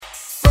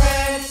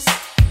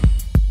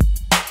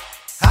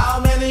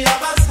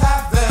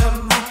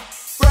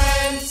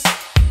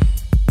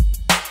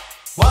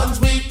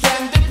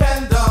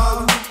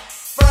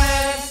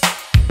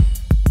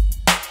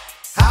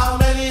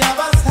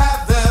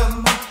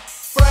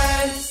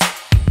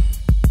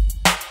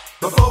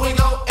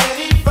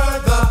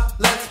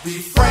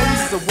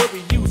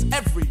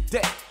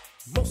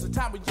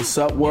What's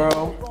up,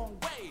 world?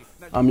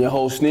 I'm your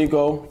host,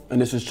 Nico,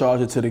 and this is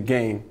Charger to the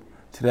Game.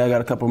 Today I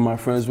got a couple of my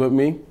friends with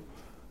me.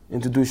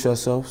 Introduce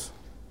yourselves.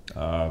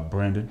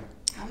 Brandon.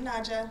 I'm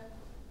Naja.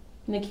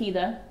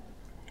 Nikita.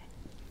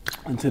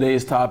 And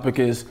today's topic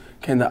is,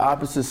 can the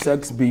opposite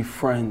sex be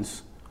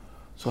friends?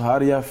 So how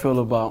do y'all feel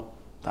about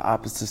the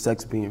opposite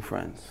sex being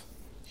friends?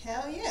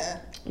 Hell yeah.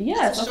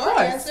 Yes, That's of the short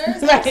course. answer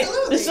is Right.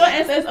 absolutely. The short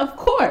answer is of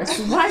course.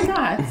 Why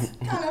not?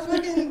 What kind of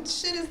fucking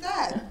shit is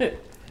that?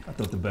 I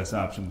thought the best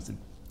option was to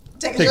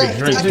Take a take drink. a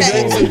drink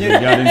Okay. before we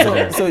got into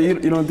that. So you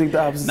don't think the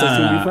opposite sex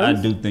can be Nah, I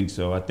friends? do think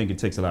so. I think it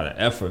takes a lot of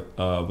effort.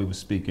 We were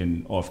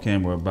speaking off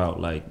camera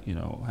about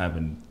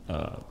having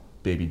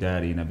baby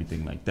daddy and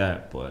everything like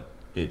that, but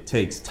it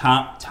takes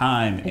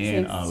time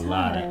and a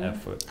lot of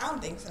effort. I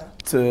don't think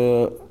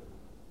so.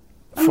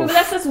 I mean, but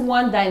that's just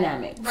one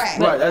dynamic. Right.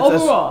 But Right, that's-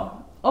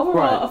 overall,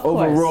 Right. of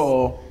course.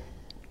 Overall,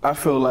 I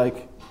feel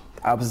like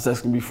opposite sex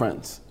can be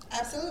friends.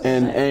 Absolutely.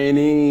 In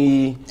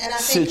any And I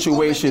think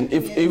situation,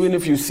 overthinking even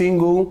if you're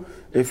single,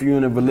 if you're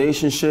in a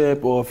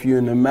relationship, or if you're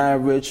in a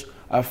marriage,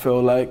 I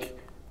feel like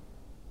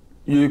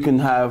you can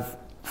have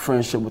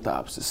friendship with the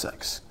opposite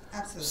sex.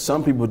 Absolutely.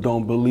 Some people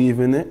don't believe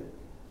in it.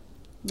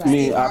 Right.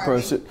 Me, Steve I Harvey.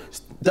 personally,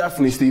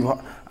 definitely Steve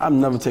Harvey. I'm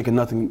never taking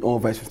nothing on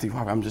advice from Steve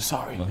Harvey. I'm just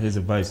sorry. Well, his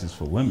advice is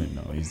for women,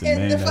 though. He's the It-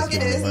 man the that's fuck it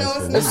giving is. advice No,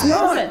 for it's women.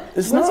 not. not. Listen,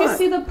 It's once not. you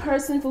see the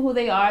person for who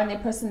they are and their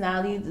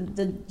personality,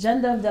 the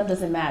gender of them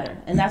doesn't matter,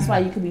 and that's why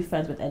you can be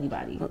friends with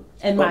anybody.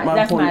 And But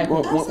that's my point,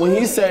 opinion. when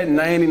he said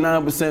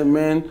 99%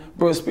 men,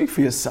 bro, speak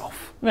for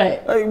yourself.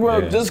 Right. Like, bro,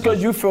 Yeah. just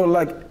because you feel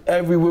like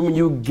every woman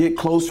you get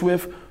close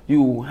with,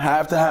 you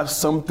have to have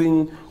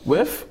something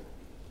with,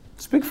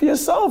 speak for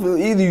yourself.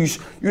 Either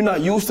you're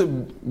not used to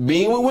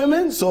being with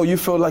women, so you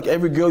feel like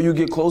every girl you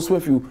get close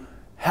with, you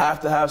have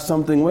to have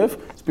something with,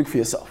 speak for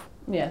yourself.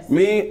 Yes.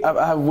 Me,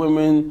 I have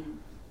women,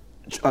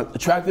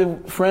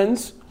 attractive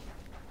friends,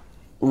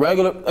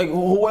 regular, like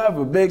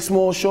whoever, big,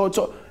 small, short,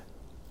 tall.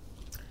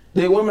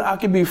 They're women, I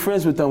could be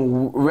friends with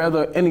them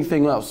rather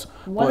anything else.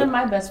 One But- of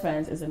my best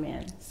friends is a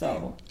man,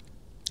 so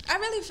I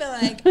really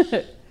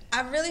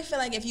feel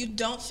like if you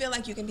don't feel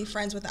like you can be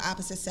friends with the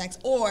opposite sex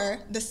or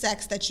the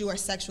sex that you are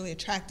sexually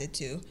attracted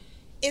to,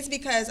 it's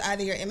because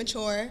either you're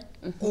immature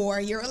or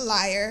you're a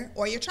liar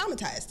or you're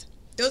traumatized.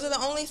 Those are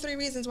the only three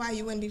reasons why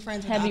you wouldn't be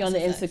friends with heavy the on the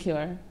opposite sex.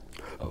 insecure.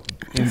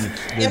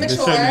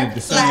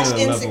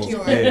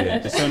 Immature/insecure.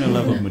 The certain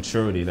level of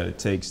maturity that it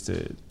takes to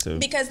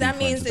Because be that friends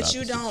means with that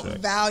you opposite don't sex.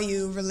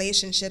 value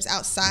relationships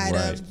outside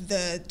Right. of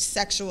the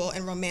sexual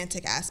and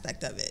romantic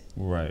aspect of it.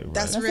 Right.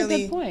 That's That's a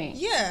really good point.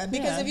 Yeah,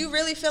 because Yeah. if you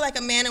really feel like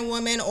a man and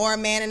woman or a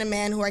man and a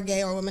man who are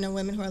gay or a woman and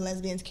women who are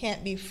lesbians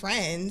can't be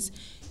friends,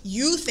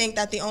 you think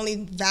that the only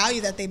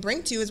value that they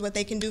bring to you is what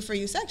they can do for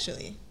you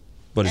sexually.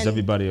 But is And-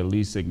 everybody at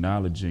least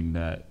acknowledging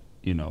that,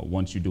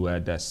 once you do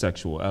add that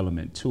sexual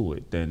element to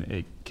it, then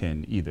it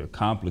can either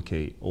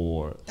complicate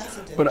or... That's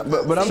a different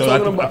But I'm So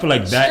talking I about. feel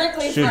like that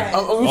Strictly should... friends.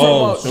 We're talking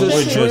Oh, about so just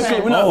we're just...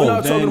 strictly, we're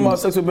not talking then- about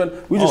sexual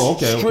benefit. We're just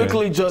okay.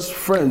 strictly just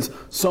friends.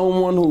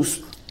 Someone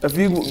who's, if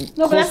you No, but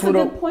close that's a with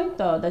good point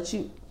though.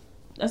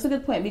 That's a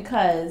good point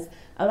because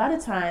a lot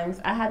of times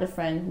I had a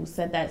friend who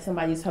said that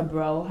somebody's her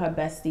bro, her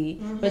bestie,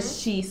 but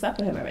she slept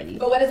with him already.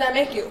 But what does that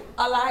make you?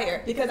 A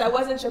liar. Because I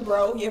wasn't your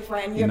bro, your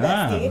friend, your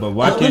Nah, bestie. but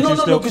why No, can't no, you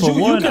no, still... 'cause For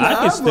you one, can I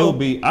can have still a-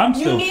 be... I'm You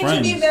still need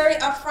friends. to be very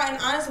upfront and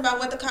honest about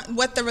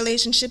what the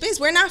relationship is.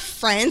 We're not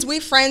friends. We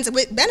friends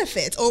with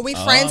benefits, or we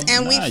friends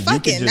and we nah, you could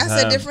fucking. just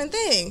That's a have- different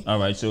thing. All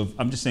right, so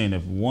I'm just saying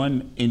if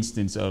one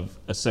instance of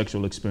a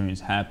sexual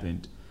experience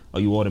happened, are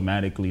you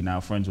automatically now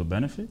friends with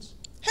benefits?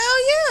 Hell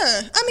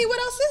yeah. I mean, what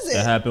else is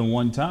That it? happened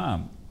one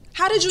time.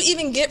 How did you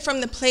even get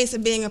from the place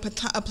of being a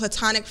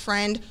platonic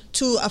friend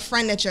to a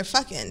friend that you're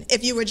fucking?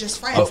 If you were just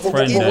friends. A to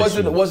friend begin that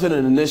with? was it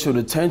an initial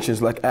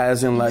intentions, like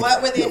as in like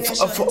What were the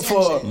initial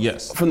intentions?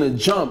 Yes. From the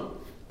jump,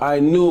 I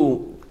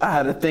knew I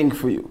had a thing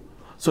for you.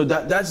 So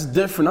that's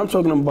different. I'm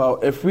talking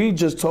about if we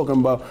just talking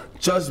about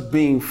just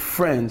being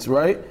friends,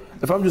 right?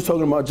 If I'm just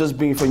talking about just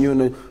being friends, you're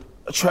an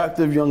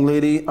attractive young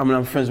lady,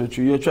 I'm friends with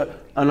you. You're attractive,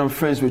 and I'm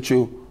friends with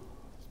you.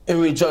 And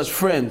we just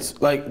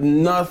friends. Like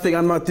nothing,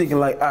 I'm not thinking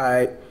like, all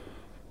right,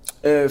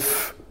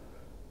 if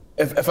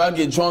I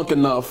get drunk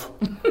enough,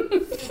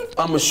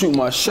 I'm gonna shoot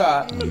my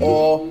shot,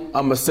 or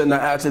I'm gonna send an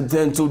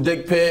accidental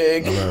dick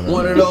pic,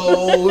 one of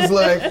those,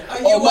 like,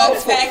 you want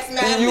text,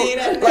 man,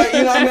 later. like,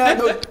 you know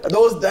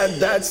what I mean?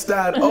 That's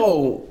that.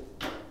 Oh,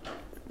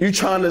 you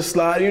trying to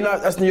slide? You're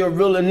not. That's your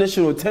real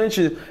initial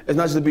intention. Is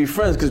not just to be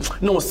friends, because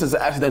no one sends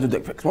an accidental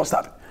dick pic. Come on,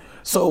 stop it.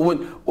 So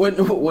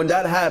when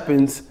that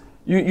happens,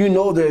 you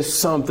know there's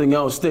something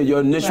else there. Your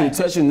initial Right.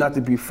 intention not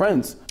to be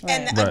friends.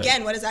 And Right.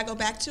 again, what does that go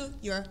back to?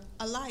 You're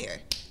a liar.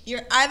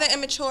 You're either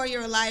immature,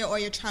 you're a liar, or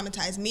you're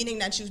traumatized, meaning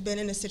that you've been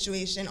in a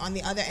situation on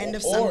the other end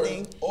of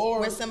something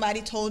where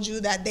somebody told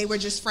you that they were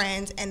just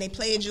friends and they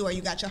played you, or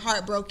you got your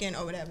heart broken,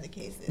 or whatever the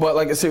case is. But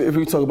like I said, if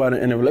we talk about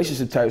it in a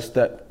relationship type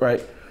step,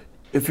 right?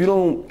 If you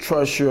don't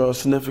trust your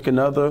significant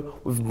other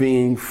with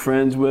being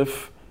friends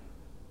with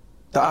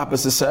the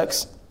opposite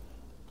sex,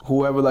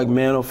 whoever, like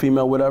man or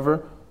female,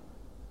 whatever,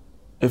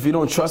 If you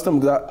don't trust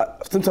them,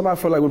 sometimes I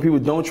feel like when people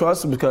don't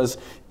trust, because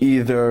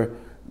either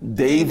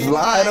they've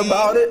lied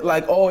about it,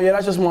 like, oh yeah,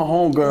 that's just my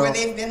homegirl. Or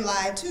they've been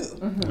lied to.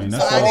 I mean, So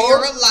that's either all- you're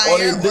a liar or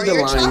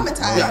you're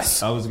traumatized.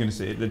 Yes. I was gonna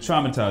say the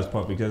traumatized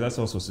part, because that's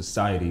also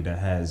society that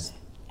has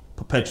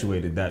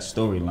perpetuated that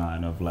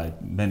storyline of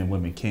like men and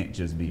women can't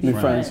just be Be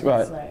friends.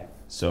 friends. Right.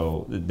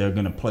 So they're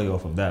gonna play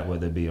off of that,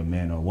 whether it be a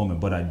man or a woman.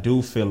 But I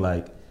do feel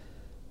like,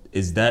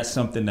 is that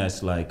something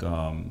that's like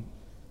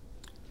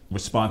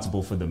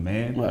responsible for the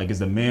man? Right. Like, is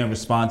the man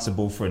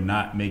responsible for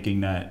not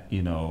making that,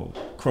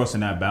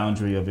 crossing that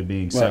boundary of it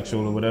being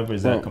sexual or whatever?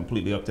 Is that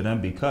completely up to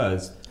them?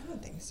 Because I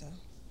don't think so.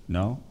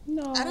 no.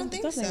 No, I don't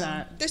think so. definitely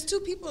not. There's two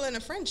people in a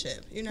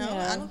friendship,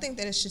 Yeah. I don't think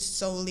that it should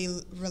solely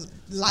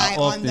rely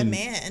How on the often-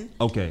 man.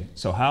 Okay,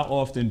 so how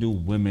often do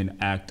women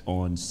act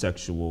on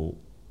sexual,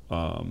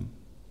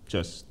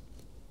 just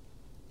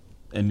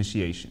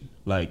initiation?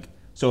 Like,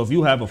 so if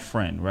you have a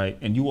friend, right,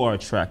 and you are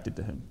attracted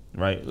to him,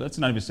 right? Let's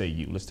not even say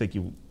you. Let's take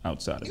you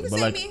outside of You it. can But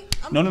say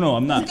like, me. no,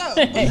 I'm not.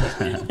 Let's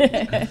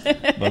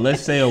go. But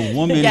let's say a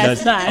woman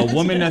Yes,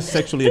 that's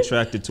sexually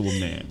attracted to a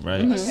man,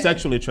 right?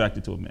 Sexually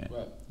attracted to a man,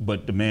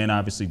 but the man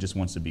obviously just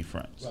wants to be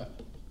friends,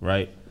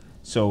 right?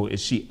 So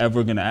is she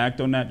ever gonna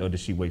act on that, or does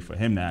she wait for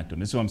him to act on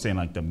it? This is what I'm saying.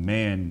 Like the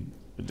man.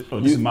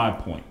 This is my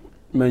point.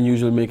 Men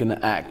usually making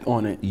an act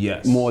on it,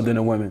 Yes. more than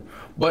the women.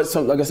 But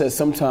like I said,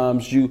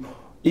 sometimes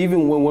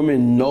even when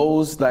women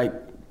knows, like,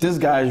 this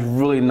guy is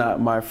really not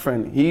my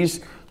friend.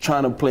 He's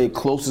trying to play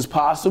close as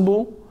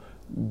possible,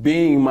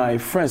 being my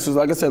friend. So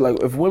like I said,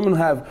 like if women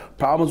have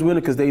problems with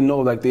it because they know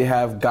like they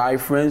have guy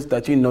friends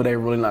that they're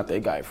really not their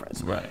guy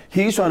friends. Right.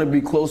 He's trying to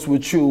be close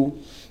with you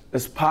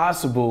as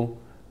possible.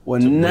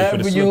 wait for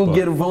Whenever the you slip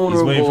get up.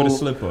 vulnerable, He's waiting for the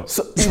slip up.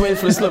 So he's waiting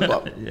for the slip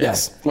up.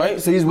 Yes, right.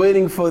 So he's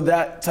waiting for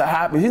that to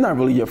happen. He's not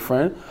really your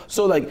friend.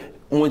 So like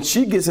when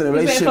she gets in a He's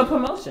waiting relationship, for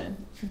promotion.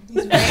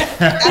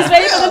 That's He's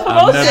waiting for the real.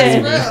 promotion. That's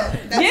even- real.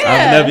 That's Yeah.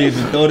 I've never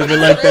even thought of it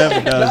like that.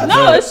 But that was No,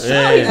 dope. it's true.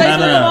 He's waiting for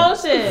the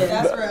promotion.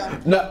 That's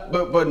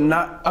real. but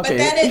not okay. But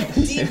then it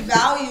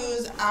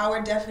devalues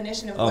our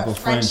definition of Of what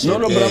a friendship No,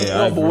 friendship. is.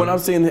 Yeah, I but what agree. I'm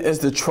saying is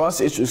the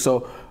trust issue.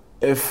 So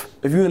if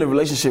you're in a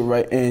relationship,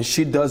 right, and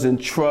she doesn't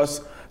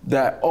trust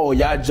that, oh,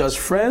 y'all just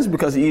friends,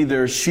 because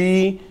either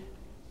she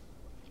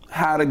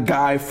had a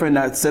guy friend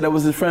that said that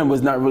was his friend,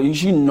 was not really,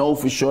 she know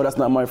for sure that's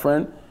not my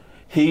friend.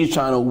 He's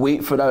trying to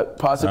wait for that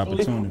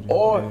possibility. Opportunity,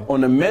 Or yeah.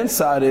 on the men's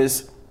side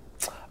is,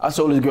 I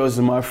saw these girls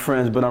as my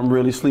friends, but I'm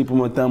really sleeping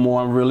with them,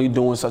 or I'm really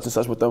doing such and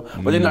such with them,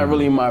 but they're not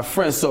really my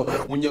friends. So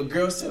when your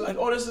girl say like,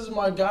 oh, this is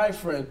my guy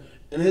friend,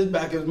 in his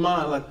back is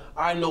mine, like,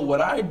 I know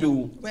what I do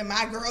With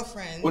my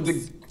girlfriend. with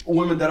the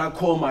women that I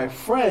call my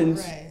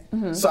friends.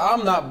 Right. So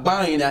I'm not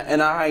buying that,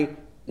 and I'm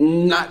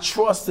not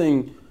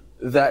trusting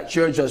that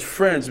you're just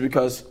friends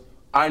because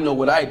I know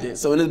what I did.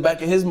 So in the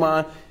back of his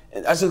mind,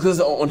 and that's just because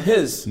on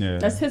his Yeah.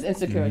 That's his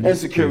insecurity.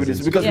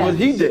 insecurities, because Yeah. what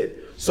he did.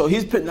 So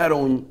he's putting that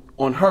on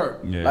her.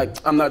 Yeah. Like,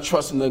 I'm not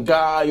trusting the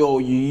guy or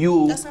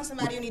you. That's not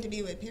somebody you need to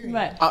be with, period.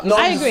 Right. No,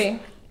 I I'm just- agree.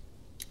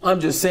 I'm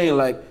just saying,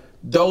 like,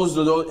 those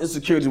are those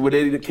insecurities where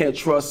they can't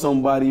trust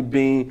somebody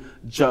being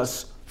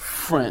just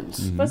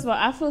friends. First of all,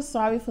 I feel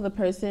sorry for the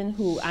person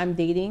who I'm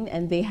dating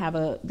and they have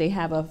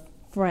a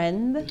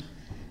friend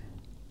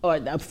or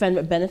a friend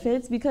with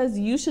benefits, because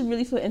you should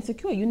really feel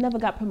insecure. You never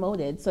got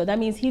promoted. So that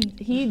means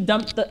he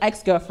dumped the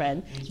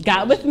ex-girlfriend,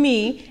 got with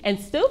me, and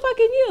still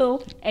fucking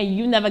you, and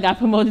you never got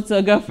promoted to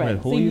a girlfriend.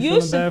 Wait, who so are you you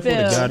feeling should bad for? The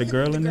feel guy, the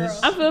girl in this?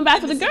 I'm feeling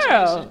bad for the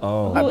girl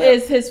Oh. who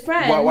is his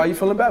friend. Why are you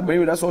feeling bad?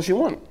 Maybe that's all she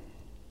wanted.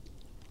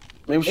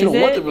 Maybe she Is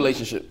don't want it? the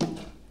relationship.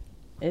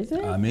 Is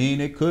it? I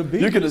mean, it could be.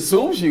 You could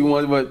assume she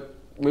wants, but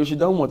maybe she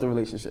don't want the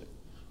relationship.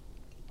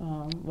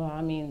 Well,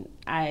 I mean,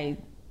 I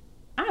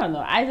don't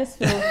know. I just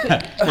feel.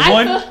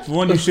 For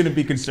one, you shouldn't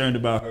be concerned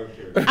about her.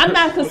 I'm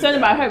not concerned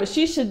about her, but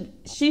she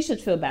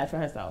should feel bad for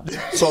herself.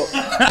 So,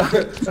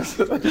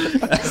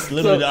 That's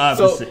literally the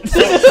so- opposite.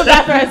 She should feel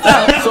bad for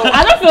herself. So-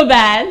 I don't feel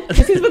bad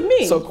because he's with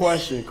me. so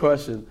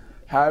question.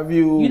 Have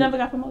you You never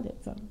got promoted,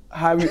 so.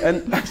 have you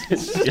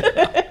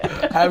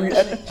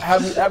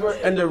ever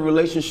ended a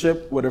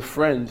relationship with a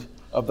friend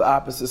of the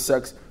opposite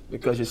sex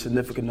because your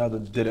significant other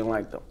didn't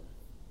like them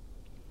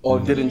or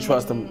didn't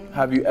trust them?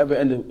 Have you ever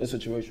ended a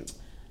situation?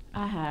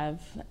 I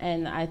have,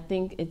 and I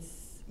think it's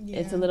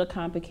Yeah. a little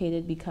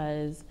complicated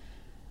because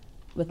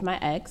with my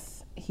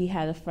ex, he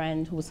had a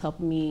friend who was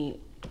helping me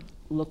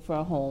look for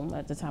a home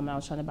at the time when I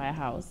was trying to buy a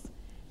house,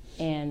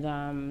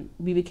 and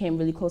we became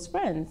really close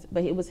friends.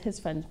 But it was his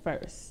friend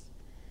first,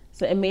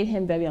 so it made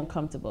him very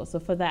uncomfortable. So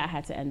for that, I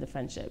had to end the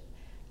friendship.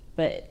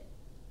 But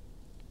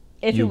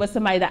if You- it was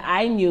somebody that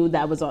I knew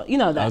that was on,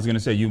 I that was gonna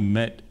say you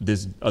met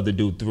this other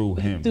dude through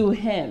him. through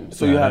him.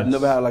 So you have that's-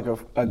 never had like a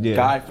Yeah.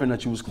 guy friend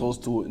that you was close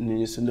to, and then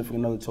your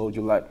significant other told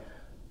you like,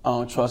 I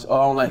don't trust, or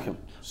I don't like him,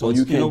 so Well,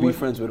 you know can't be what?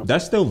 friends with him.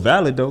 That's still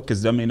valid though,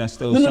 because I mean that's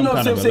still some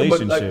kind of saying, but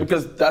relationship. like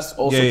because that's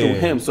also Yeah, through yeah,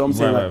 him. So I'm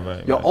saying right, like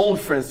right, your right. own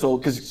friend. So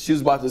because she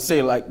was about to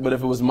say like, but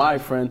if it was my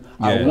friend,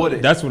 I Yeah,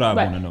 wouldn't. That's what I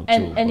Right. want to know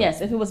and too. and but-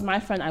 yes, if it was my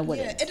friend, I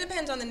wouldn't. Yeah, it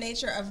depends on the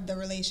nature of the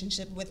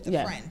relationship with the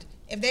Yeah. friend.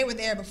 if they were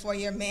there before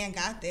your man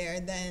got there,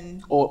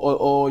 then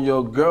or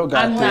your girl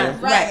got I'm there.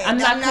 not right. I'm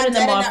not cutting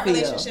them off for you.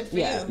 relationship for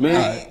you. Me,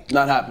 Right.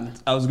 not happening.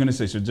 I was gonna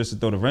say, so just to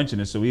throw the wrench in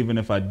it. So even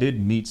if I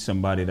did meet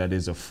somebody that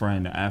is a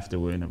friend after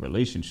we're in a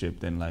relationship,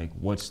 then like,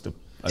 what's the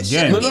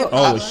again? shouldn't be a Oh,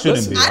 problem. it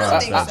shouldn't be. I don't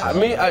think so. I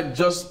mean, I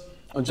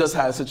just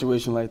had a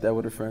situation like that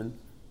with a friend.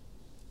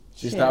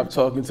 She Sure. stopped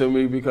talking to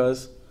me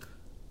because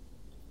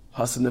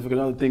her significant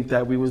other think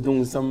that we was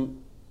doing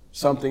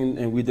something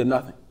and we did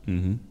nothing.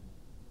 Mm-hmm.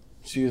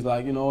 She was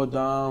like, you know what,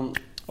 Dom.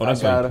 Oh,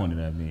 that's I why you gotta- pointed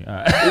at me. All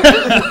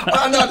right.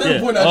 I'm not Yeah.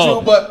 pointing at Oh,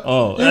 you, but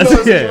oh, you know that's- the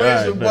situation.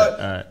 yeah, all right, but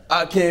all right.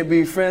 I can't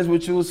be friends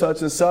with you,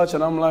 such and such.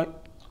 And I'm like,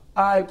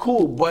 all right,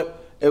 cool.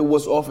 But it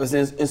was off as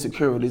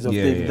insecurities of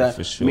Yeah, thinking yeah, that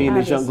for sure. me and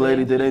this young Obviously.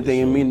 lady did anything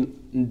and me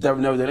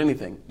never did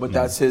anything. But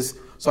that's his.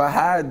 So I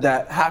had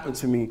that happen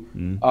to me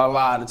a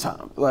lot of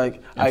times.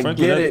 Like, I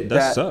frankly, get that- it.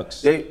 that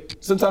sucks.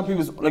 Sometimes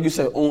people, like you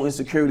said, own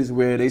insecurities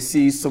where they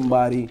see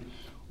somebody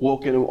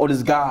walking, or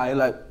this guy,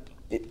 like,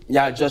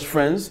 y'all just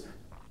friends.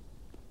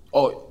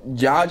 Or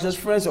y'all just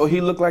friends, or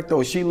he look like that,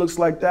 or she looks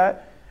like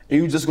that,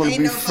 and you just gonna Ain't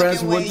be no friends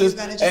fucking way with you this.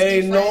 gonna just be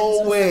Ain't no friends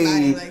with way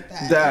somebody like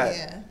that.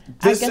 Yeah.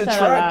 this I get that a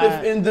attractive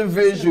lot.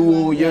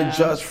 individual you're Yeah.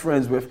 just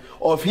friends with,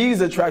 or if he's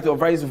attractive, or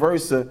vice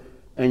versa,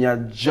 and you're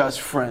just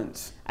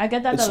friends. I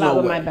get that It's a lot no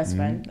with way. my best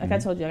friend. Like I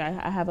told you, I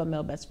have a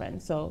male best friend.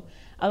 So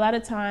a lot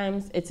of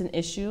times it's an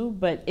issue.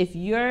 But if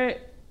you're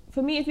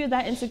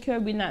that insecure,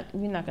 we're not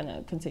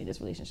gonna continue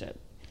this relationship.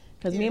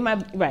 Because me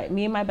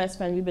and my best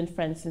friend, we've been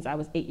friends since I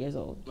was 8 years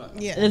old.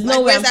 Yeah. There's Like,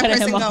 no way where's I'm that cutting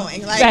him person off.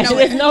 going? Like, Right,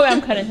 nowhere. there's no way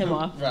I'm cutting him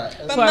off. Right.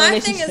 But for a my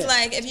thing is relationship.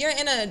 like, if you're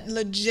in a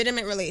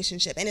legitimate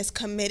relationship and it's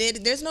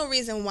committed, there's no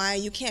reason why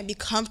you can't be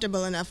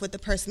comfortable enough with the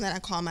person that I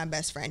call my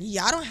best friend.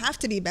 Y'all don't have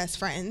to be best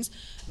friends,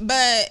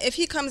 but if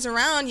he comes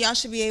around, y'all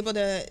should be able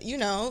to,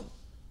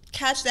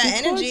 catch that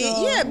Be energy.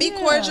 cordial. Yeah, be Yeah.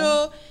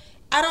 cordial.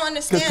 I don't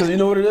understand. Because you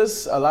know what it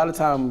is? A lot of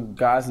time,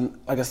 guys,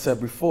 like I said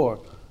before,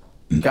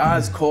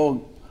 guys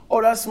call,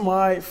 oh, that's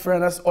my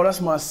friend,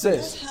 that's my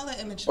sis. That's hella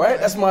immature. Right?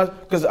 That's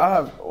because I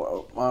have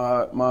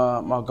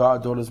my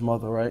goddaughter's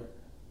mother, right?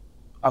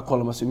 I call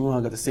her my sis. We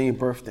got the same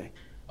birthday.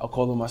 I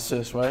call her my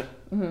sis, right?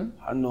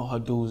 I know her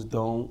dudes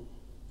don't.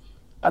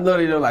 I know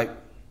they're like,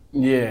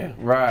 yeah,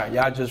 right.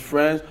 Y'all just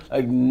friends.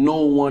 Like,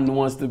 no one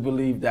wants to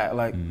believe that.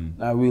 Like,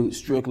 not really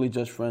strictly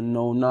just friend.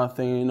 No,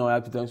 nothing. No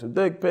acting some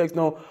dick pics.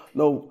 No.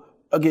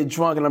 I get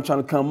drunk and I'm trying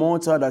to come on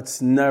to her.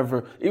 That's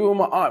never. Even with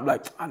my aunt,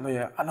 like, I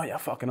know y'all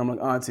fucking. I'm like,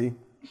 Auntie,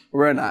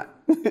 we're not.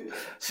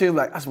 She was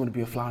like, I just want to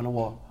be a fly on the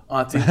wall.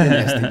 Auntie, you're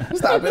nasty.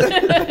 Stop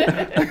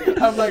it.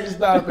 I'm like,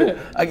 stop it.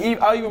 Like,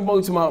 I even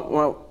spoke to my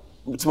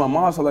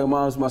mom. So like,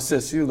 mom's my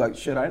sis. She was like,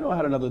 shit, I didn't know I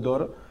had another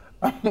daughter.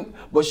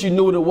 But she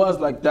knew what it was.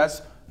 Like,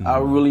 I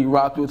really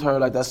rocked with her.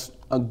 Like, that's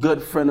a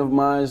good friend of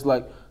mine.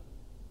 Like,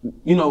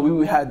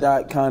 we had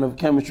that kind of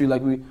chemistry.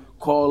 Like, we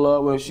call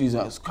her when she's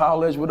at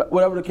college,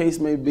 whatever the case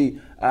may be.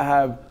 I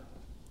have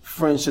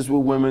friendships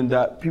with women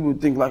that people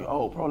think like,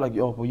 oh, bro, like,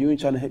 yo, but you ain't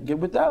trying to get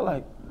with that.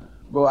 Like,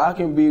 bro, I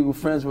can be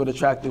friends with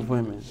attractive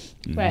women.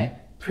 Right.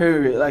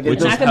 Period. Like, Which it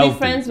is I just, could be healthy.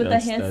 friends with a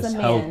That's handsome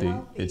man. healthy.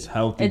 It's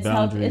healthy It's healthy.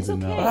 boundaries. It's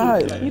and okay.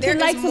 Right. You can There's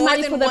like more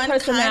somebody than for their one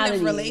personality. kind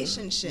of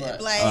relationship.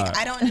 Right. Like, Alright.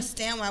 I don't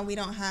understand why we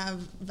don't have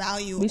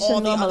value We should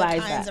all the other normalize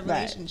kinds that, of right.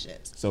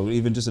 relationships. So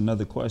even just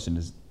another question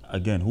is,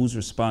 again, whose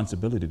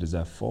responsibility does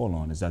that fall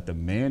on? Is that the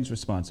man's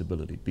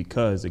responsibility?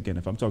 Because again,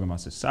 if I'm talking about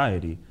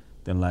society,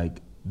 then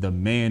like the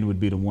man would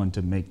be the one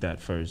to make that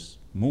first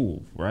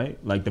move, right?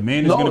 Like the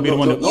man is No, going to be the no,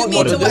 one no, to, no, You no,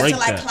 mean no, to no, what? break To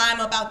like that. climb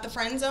up out the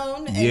friend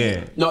zone? And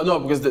Yeah. no,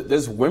 because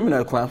there's women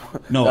that climb.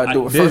 No, that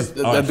do it first.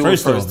 all right, That do it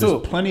first off, first there's too.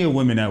 plenty of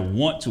women that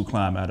want to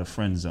climb out of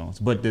friend zones,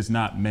 but there's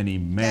not many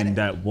men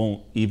that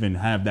won't even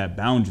have that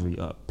boundary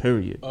up,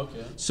 period.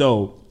 Okay.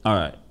 So, all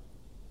right,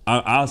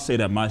 I'll say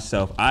that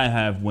myself, I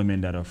have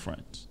women that are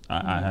friends.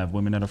 I have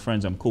women that are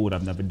friends I'm cool with,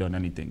 I've never done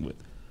anything with.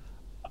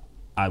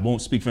 I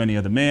won't speak for any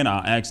other man.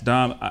 I'll ask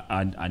Dom.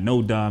 I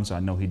know Dom, so I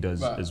know he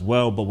does Right. as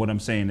well. But what I'm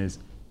saying is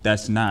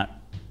that's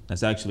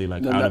actually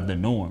like No, out that- of the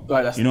norm.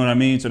 right, that's- You know what I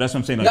mean? So that's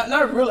what I'm saying. Like,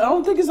 Not really. I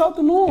don't think it's out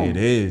the norm. it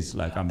is.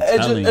 Like I'm It's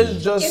telling just, you.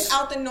 it's just. it's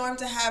out the norm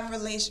to have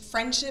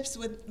friendships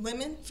with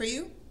women for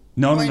you?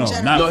 No, Or no, in no,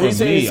 general? not No, for he's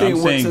saying, me. I'm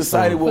what saying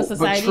society for, will For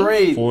society?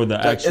 portray. For the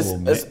that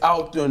actual it's man.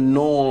 out the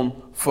norm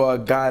for a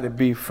guy to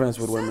be friends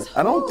with women. Says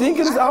I don't who? think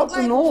it is I don't out the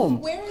like-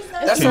 norm. Where is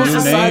that? That's can what you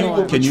society name?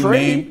 will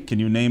portray. Can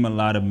you name a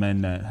lot of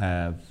men that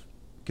have?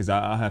 Because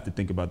I have to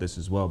think about this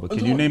as well. But can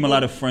Go you on, name a go lot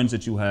on. of friends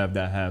that you have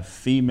that have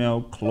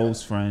female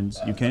close friends?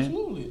 You can.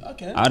 Absolutely, I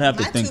can. I'd have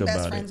to My think two best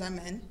about friends it. are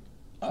men.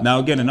 Now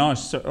again, in our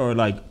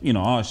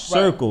our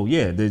circle,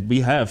 yeah, we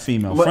have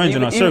female But friends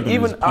in our circle.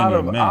 even There's plenty out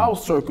of men. our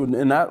circle,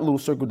 in that little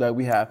circle that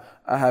we have,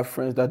 I have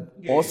friends that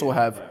also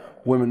have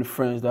women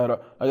friends that are,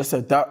 like I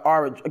said, that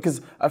are,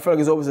 because I feel like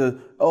it's always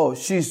oh,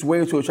 she's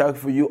way too attractive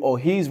for you, or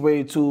he's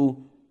way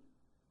too,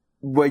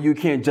 where you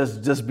can't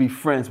just be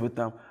friends with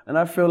them. And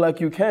I feel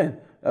like you can.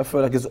 I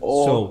feel like it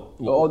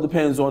all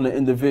depends on the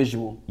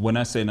individual. When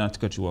I say, not to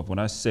cut you off, when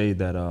I say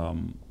that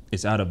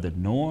it's out of the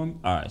norm,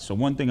 all right, so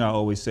one thing I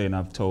always say, and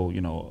I've told,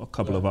 a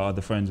couple of our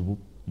other friends,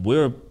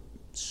 we're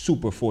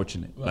super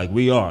fortunate. Right. Like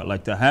we are.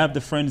 Like to have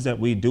the friends that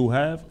we do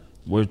have,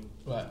 we're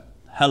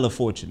hella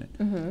fortunate.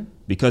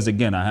 Because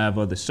again, I have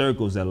other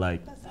circles that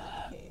like,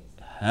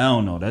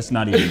 hell no, that's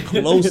not even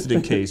close to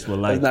the case. Where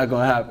like, it's not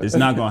gonna happen. It's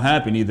not gonna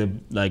happen either.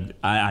 Like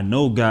I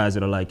know guys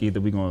that are like,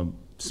 either we gonna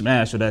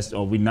smash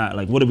or we not.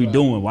 Like, what are we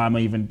doing? Why am I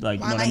even like?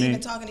 Why you know am what I mean?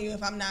 even talking to you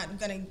if I'm not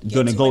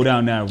gonna go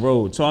down that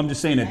road? So I'm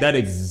just saying that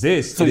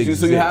exists. So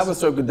you have a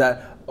circle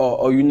that.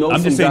 Or you know, I'm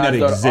some just saying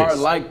guys that are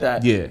like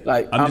that. Yeah,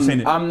 like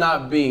I'm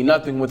not being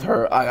nothing with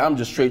her. I'm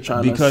just straight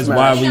trying because to. Because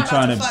why are we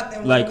trying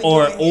to like,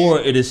 or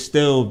it is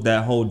still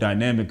that whole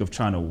dynamic of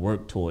trying to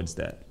work towards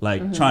that,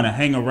 like trying to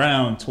hang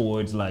around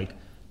towards like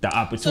the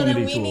opportunity to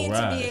arise. So then we need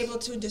to be able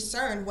to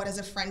discern what is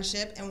a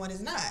friendship and what is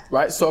not.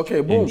 Right. So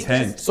okay, boom.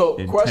 Intent. So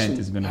Intent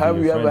is question: have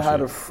you ever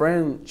had a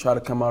friend try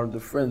to come out of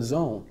the friend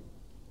zone?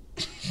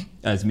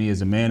 As me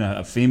as a man,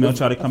 a female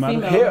try to come out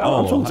of here.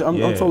 I'm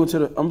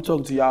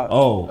talking to y'all.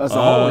 Oh, as a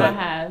whole. I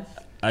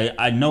have.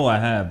 I know I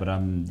have, but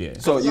I'm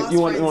So you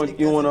want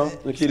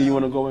Nikita? You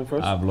want to go in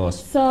first? I've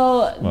lost.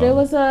 So there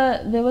was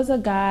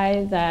a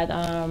guy that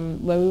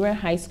when we were in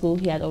high school,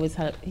 he always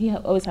had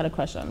a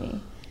crush on me,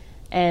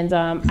 and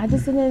I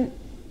just didn't.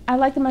 I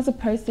liked him as a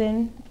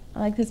person. I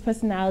liked his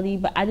personality,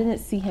 but I didn't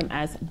see him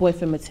as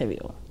boyfriend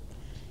material.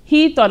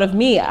 He thought of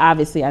me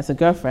obviously as a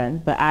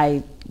girlfriend, but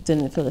I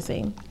didn't feel the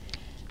same.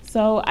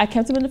 So I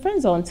kept him in the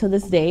friend zone. To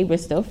this day, we're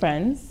still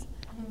friends.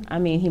 I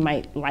mean, he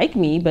might like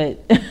me,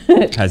 but...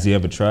 Has he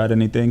ever tried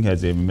anything?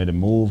 Has he ever made a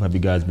move? Have you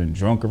guys been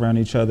drunk around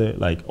each other?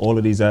 Like, all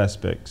of these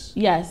aspects?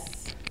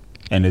 Yes.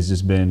 And it's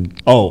just been...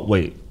 Oh,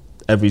 wait.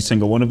 Every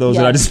single one of those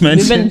that I just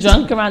mentioned? We've been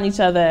drunk around each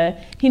other.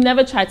 He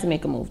never tried to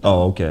make a move, though.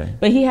 Oh, okay.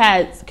 But he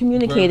had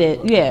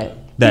communicated,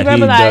 that he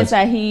verbalized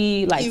that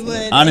he likes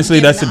me.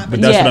 Honestly, that's what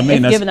I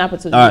mean. That's given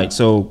opportunity. All right,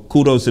 so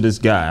kudos to this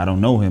guy. I don't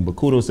know him, but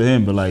kudos to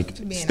him. But like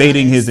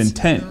stating his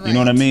intent, you know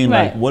what I mean?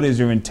 Like, what is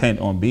your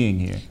intent on being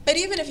here? But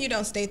even if you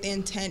don't state the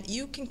intent,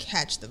 you can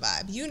catch the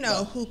vibe. You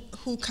know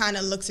who kind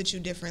of looks at you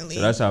differently.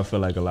 So that's how I feel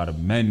like a lot of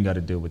men got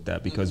to deal with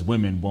that, because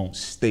women won't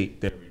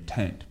state their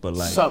intent, but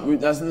like some.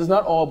 That's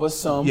not all, but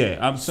some. Yeah,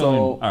 I'm so.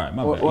 All right,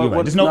 my bad. You're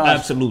right. There's no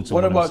absolutes.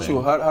 What about you?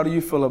 How do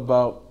you feel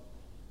about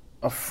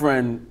a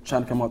friend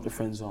trying to come out the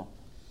friend zone?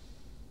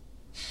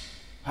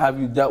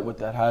 Have you dealt with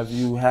that? Have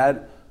you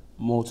had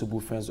multiple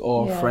friends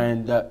or a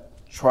friend that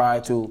try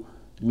to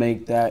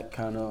make that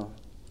kind of...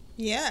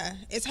 Yeah,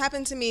 it's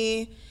happened to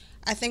me,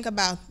 I think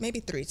about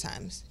maybe 3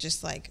 times,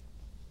 just like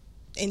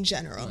in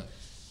general. Right.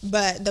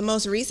 But the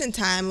most recent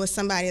time was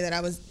somebody that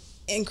I was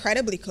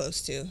incredibly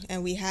close to,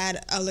 and we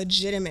had a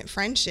legitimate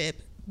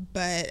friendship,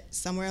 but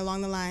somewhere along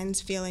the lines,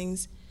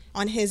 feelings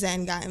on his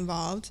end got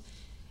involved,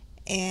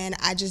 and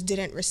I just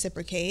didn't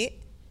reciprocate.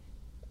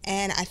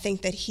 And I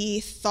think that he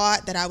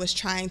thought that I was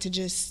trying to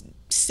just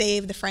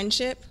save the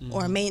friendship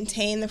or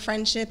maintain the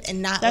friendship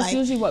and not That's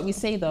usually what we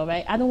say, though,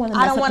 right? I don't want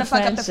to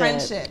fuck up the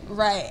friendship.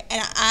 Right.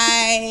 And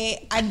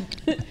I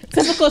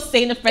typical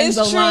stay in the friend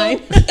zone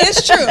line.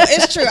 It's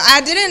true.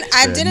 I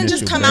didn't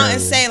just come out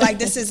and say like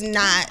this is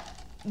not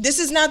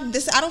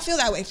I don't feel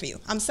that way for you.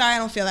 I'm sorry, I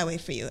don't feel that way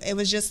for you. It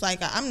was just like,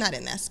 I'm not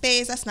in that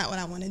space. That's not what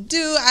I want to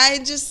do. I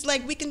just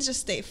like, we can just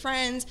stay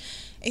friends.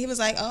 And he was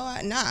like, oh,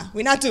 nah,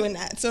 we're not doing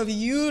that. So if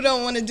you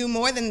don't want to do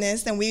more than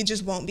this, then we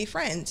just won't be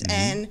friends.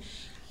 And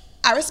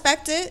I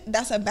respect it.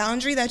 That's a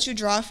boundary that you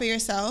draw for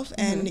yourself.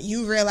 And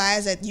you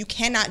realize that you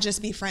cannot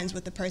just be friends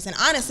with the person.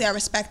 Honestly, I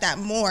respect that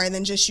more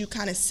than just you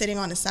kind of sitting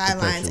on the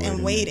sidelines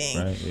and waiting.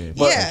 Right?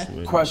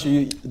 But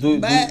question,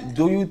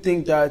 do you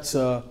think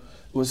that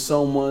when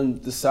someone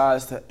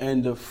decides to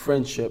end a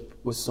friendship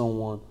with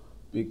someone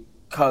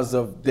because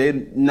of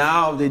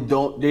now they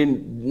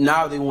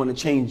want to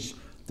change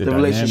the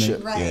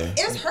relationship. Right. Yeah.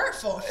 It's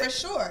hurtful for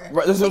sure.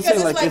 Right. That's what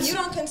because I'm saying. It's like you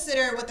don't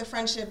consider what the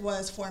friendship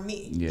was for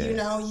me. Yeah. You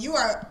know, you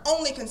are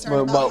only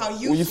concerned about how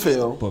you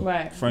feel.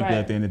 But frankly,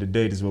 at the end of the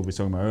day, this is what we were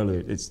talking about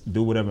earlier. It's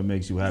do whatever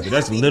makes you happy.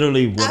 That's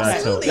literally what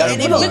I tell.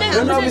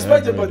 You're not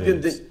respected, but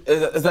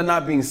is that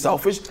not being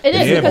selfish? It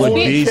is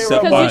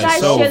because you guys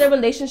shared a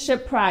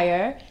relationship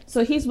prior,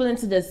 so he's willing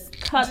to just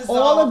cut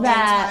all of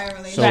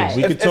that. So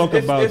we could talk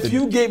about if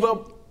you gave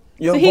up.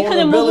 So he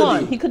couldn't move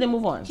on. He couldn't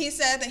move on. He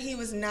said that he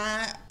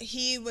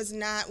was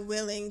not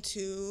willing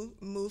to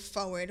move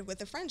forward with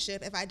the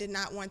friendship if I did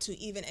not want to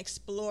even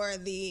explore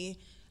the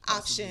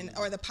option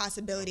or the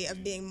possibility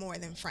of being more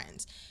than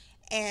friends.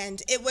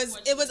 And it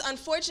was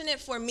unfortunate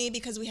for me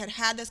because we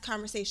had this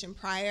conversation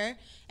prior,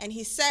 and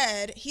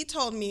he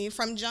told me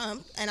from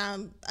jump, and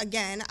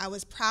I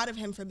was proud of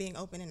him for being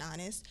open and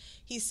honest.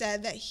 He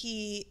said that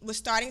he was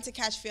starting to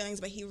catch feelings,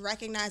 but he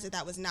recognized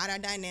that was not our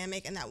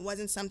dynamic and that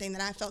wasn't something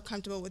that I felt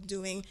comfortable with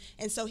doing,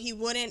 and so he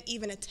wouldn't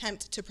even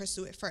attempt to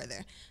pursue it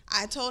further.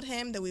 I told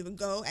him that we would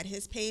go at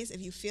his pace.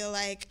 If you feel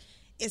like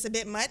it's a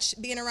bit much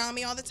being around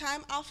me all the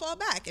time, I'll fall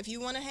back. If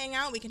you want to hang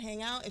out, we can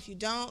hang out. If you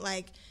don't,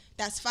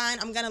 that's fine.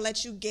 I'm going to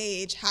let you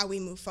gauge how we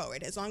move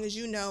forward. As long as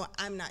you know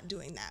I'm not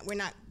doing that. We're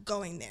not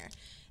going there.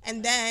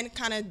 And then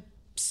kind of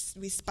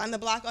we spun the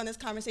block on this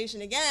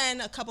conversation again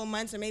a couple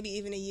months or maybe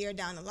even a year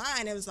down the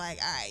line. It was like,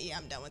 all right, yeah,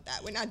 I'm done with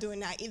that. We're not doing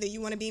that. Either you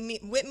want to be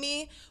with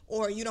me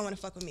or you don't want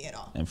to fuck with me at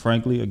all. And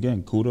frankly,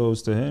 again,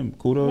 kudos to him.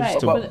 Kudos Right,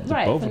 to but- both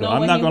right, of for them.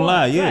 knowing I'm not what gonna he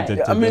lie, wants, yeah.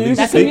 right. To I mean, really you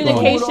That speak speak on it.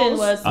 communication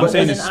was. I'm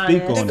saying to wasn't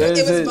speak honest. on It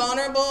Is was it-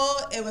 vulnerable.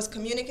 It was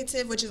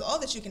communicative, which is all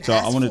that you can So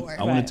ask I want for.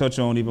 to Right. touch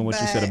on even what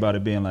you said But about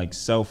it being like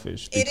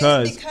selfish It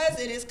because is because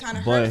it is kind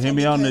of but hurtful. hear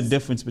me out on the because-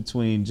 difference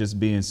between just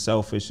being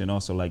selfish and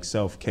also like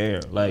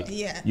self-care. Like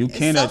Yeah, you it's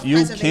can't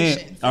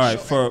self-preservation, for all right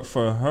sure.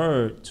 for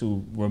her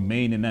to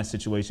remain in that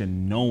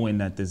situation knowing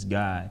that this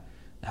guy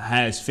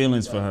has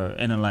feelings for her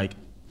and then like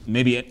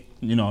maybe a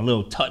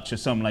little touch or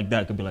something like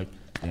that could be like,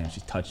 damn,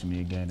 she's touching me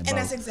again. And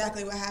that's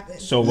exactly what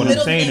happened. So what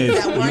Little I'm saying things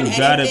is that weren't you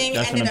gotta. anything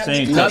That's what ended I'm up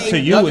saying. becoming- To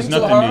you, it's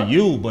Nothing to nothing her, to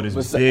you, but it's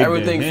but big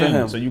everything to for him.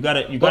 him. So you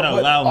gotta But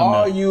allow him.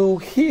 are that. you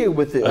here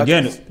with it?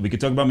 Again, we could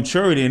talk about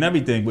maturity and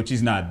everything, which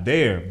he's not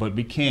there. But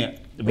we can't.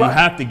 We Right.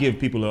 have to give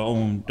people their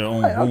own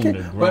Right, room okay.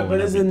 to grow. But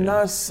and is it everything.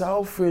 not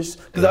selfish?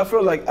 Because I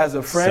feel like as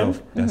a friend,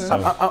 That's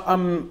self.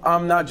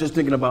 I'm not just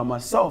thinking about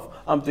myself.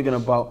 I'm thinking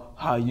about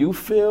how you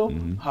feel,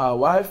 Mm-hmm.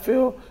 how I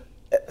feel.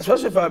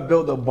 Especially if I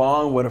build a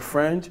bond with a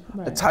friend, a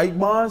Right. tight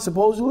bond,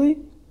 supposedly.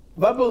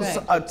 If I build Right.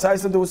 a tight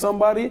something with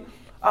somebody,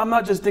 I'm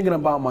not just thinking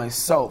about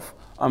myself.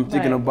 I'm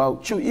thinking Right.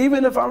 about you.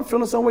 Even if I'm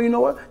feeling some way, you know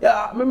what?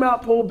 Yeah, maybe I'll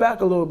pull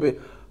back a little bit.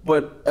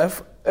 But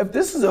if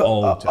this is To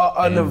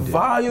an end it.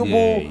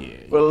 invaluable Yeah.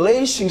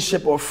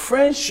 relationship or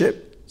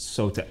friendship,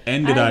 So to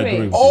end it, I I agree.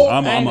 agree with you. or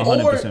I'm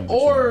 100% with you.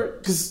 or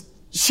because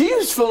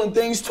she's feeling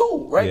things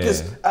too, right?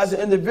 Because Yeah. as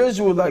an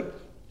individual, like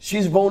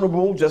she's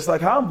vulnerable, just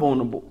like I'm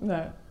vulnerable.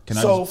 Right. Can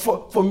I So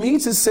just- for me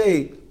to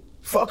say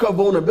fuck her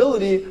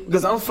vulnerability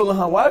because I'm feeling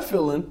how I'm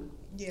feeling,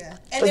 Yeah.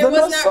 And Is there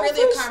that was not not really a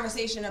selfish?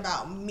 conversation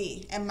about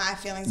me and my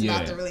feelings Yeah.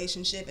 about the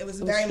relationship. It was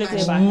was very strictly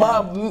much.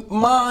 about-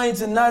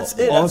 minds and that's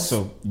it.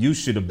 Also, you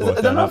should have brought Is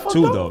that that not up fucked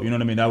too, up? though. You know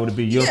what I mean? That would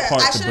be your Yeah,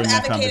 part I to should bring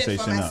have that advocated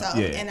for conversation myself,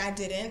 up. Yeah. and I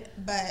didn't.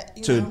 But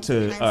you to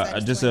know,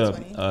 hindsight's just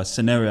 20/20. a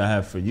scenario I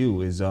have for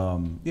you is I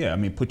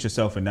mean put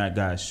yourself in that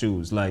guy's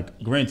shoes.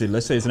 Like granted,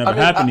 let's say it's never I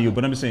mean, happened to you,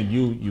 but I'm just saying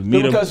you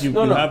meet because- you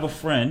no, no. have a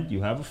friend,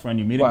 you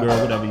meet a Right. girl,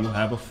 whatever, you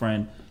have a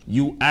friend,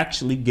 you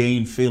actually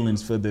gain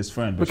feelings for this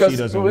friend, but because she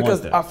doesn't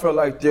because want I that. feel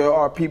like there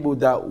are people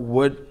that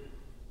would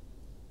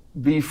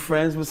be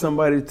friends with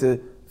somebody to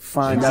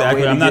find that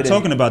Exactly. way. to I'm not get in.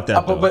 talking about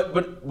that,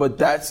 though. But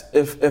that's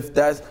if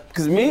that's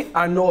because me,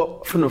 I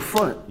know from the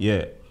front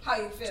Yeah. How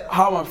you feel?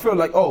 how I feel.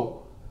 Like,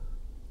 oh,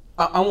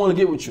 I want to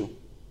get with you.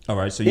 All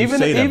right. So you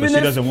say that, but she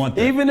doesn't want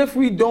that. Even if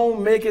we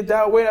don't make it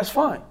that way, that's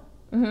fine.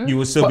 You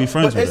would still be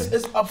friends but with her.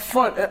 it's up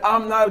front. And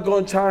I'm not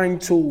going trying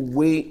to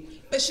wait.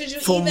 But should you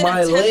For even my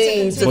attempt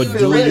lane to to continue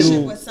feel a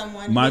relationship you- with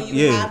someone my- when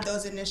you yeah. have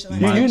those initial My-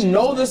 Do intentions? you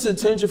know this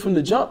attention from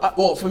the jump?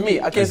 Well, for me,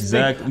 I can't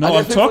Exactly. speak. No, I can't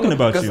I'm speak talking for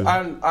them, about 'cause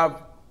you.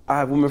 I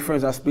have women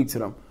friends I speak to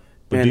them.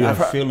 But And do you I've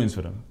have heard- feelings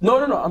for them? No.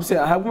 I'm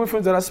saying I have women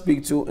friends that I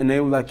speak to, and they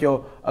were like,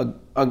 "Yo,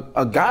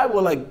 a guy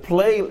will like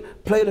play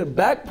the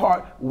back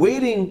part,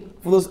 waiting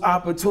for those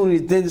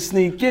opportunities, then to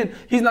sneak in.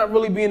 He's not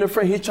really being a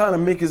friend. He's trying to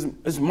make his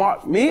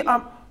mark. Me,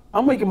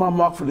 I'm making my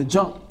mark for the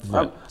jump.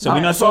 Right. So I'm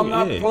we're not I'm talking-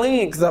 not yeah.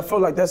 playing because I feel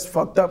like that's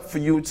fucked up for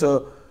you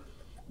to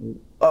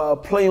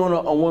play on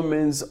a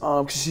woman's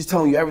because she's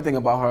telling you everything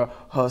about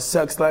her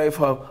sex life,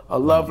 her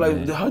love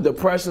life, her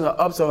depression, her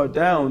ups and her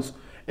downs,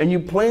 and you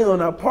playing on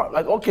that part.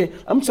 Like, okay,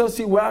 I'm trying to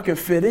see where I can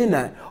fit in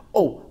at.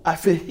 Oh, I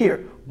fit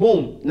here.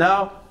 Boom.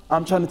 Now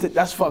I'm trying to.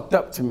 That's fucked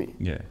up to me.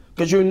 Yeah.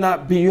 Because you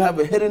have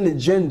a hidden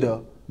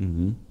agenda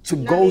to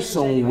go being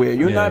somewhere.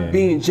 You're Yeah, not yeah.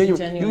 being genuine.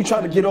 Genuine. You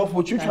trying to get off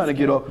what you're trying to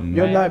get off.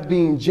 You're Right. not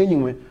being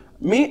genuine.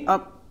 Me,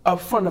 I'm up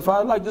front. If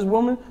I like this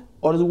woman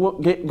or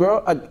this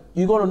girl,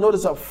 you're gonna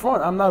notice up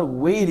front. I'm not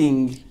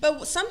waiting.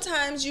 But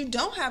sometimes you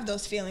don't have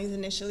those feelings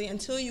initially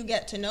until you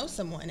get to know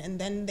someone, and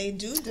then they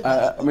do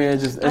develop. I mean, it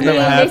just. I mean, never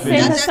they happened. say that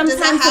Does that sometimes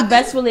the happen?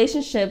 best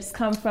relationships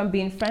come from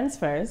being friends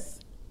first.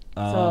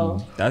 So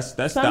That's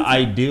the sometimes-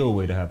 ideal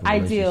way to have a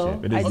Ideal.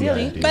 relationship. It is the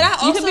Ideally. ideal. But I You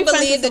can also be friends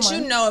believe with that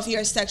someone. you know if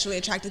you're sexually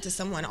attracted to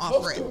someone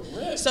off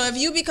rip. So if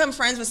you become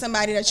friends with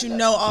somebody that you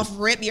know off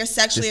rip you're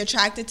sexually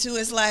attracted to,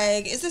 it's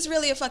like, is this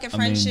really a fucking I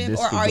mean, friendship, this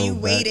or could are go you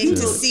back waiting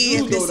to- to see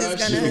if this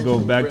is We gonna? go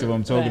back to what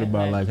I'm talking Right, about,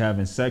 right. like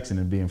having sex and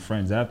then being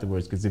friends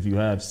afterwards. Because if you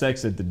have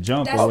sex at the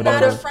jump That's or not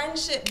whatever, a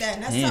friendship then.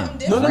 That's Damn.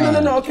 something No,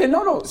 different. no. Okay,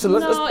 no. So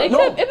let's. no, let's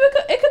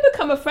it could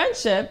become a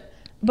friendship.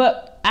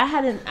 But I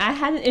hadn't.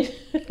 Let me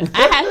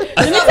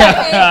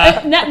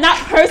tell you, not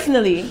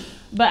personally,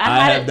 but I I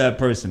have had. that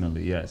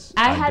personally. Yes,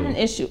 I had do. an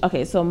issue.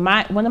 Okay, so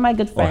one of my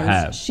good Or friends,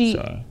 have. she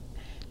Sorry.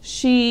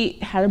 she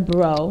had a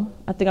bro.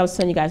 I think I was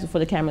telling you guys before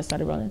the camera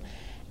started rolling,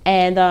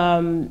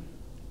 and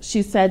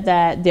she said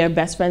that they're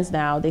best friends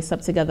now. They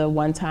slept together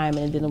one time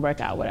and it didn't work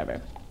out, whatever.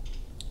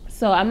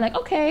 So I'm like,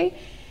 okay.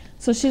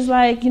 So she's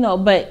like,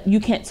 but you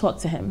can't talk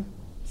to him.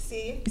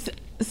 See?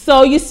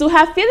 So you still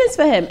have feelings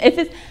for him. If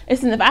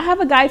I have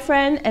a guy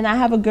friend and I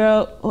have a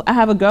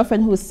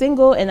girlfriend who is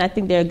single and I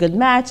think they're a good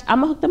match, I'm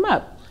gonna hook them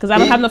up because I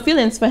don't have no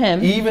feelings for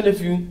him. Even if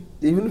you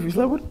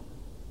slept with.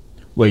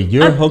 Wait,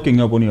 you're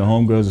hooking up one of your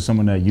homegirls or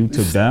someone that you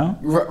took down?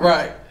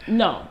 Right.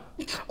 No.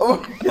 Oh,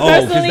 because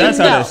Personally, that's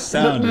how no. that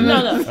sounded.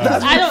 No.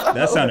 I don't.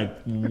 That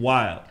sounded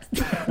wild.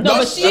 No,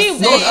 but she.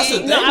 that's the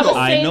thing, No, I was though.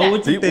 I saying know that.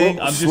 what you think.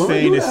 I'm just Women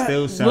saying do it that.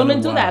 still sounded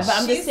Women do wild. that, but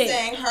I'm just She's saying.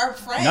 saying her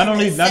friend. Not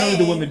only is do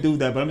saying- women do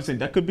that, but I'm just saying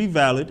that could be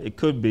valid. It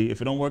could be.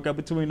 If it don't work out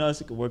between us,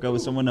 it could work out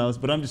with someone else.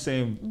 But I'm just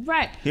saying,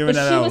 Right. hearing but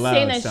that she out was loud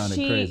saying that sounded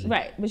she, crazy.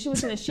 Right. But she was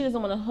saying that she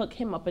doesn't want to hook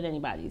him up with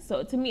anybody.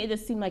 So to me, it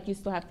just seemed like you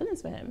still have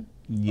feelings for him.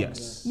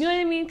 Yes. You know what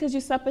I mean? Because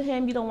you slept with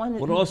him, you don't want him.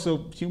 But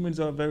also, humans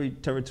are very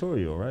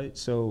territorial, right?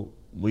 So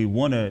we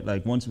want to,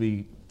 like, once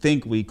we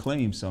think we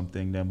claim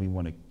something, then we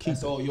want to keep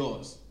That's it. all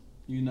yours.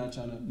 You're not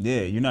trying to.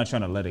 Yeah, you're not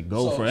trying to let it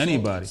go So- for so-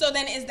 anybody. So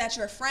then, is that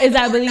your friend? Is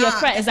that or really your not?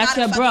 friend? Is It's that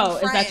not a your bro?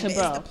 fucking Is that your friend,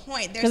 bro? is the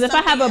point. There's Because if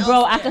I have a something bro,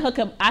 else I could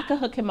there.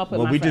 hook him up with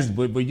Well, my we friend.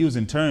 just we're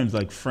using terms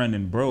like friend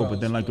and bro, but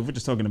then like if we're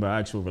just talking about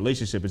actual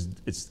relationship,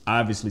 it's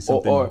obviously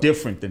something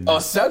different than that.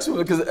 Sexual,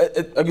 because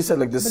like you said,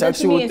 like the But then to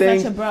sexual me, it's thing.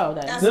 not your bro.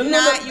 Then. That's No,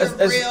 not your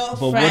it's- real But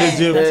friend. what is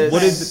your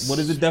Yes. what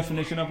is the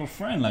definition of a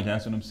friend? Like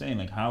that's what I'm saying.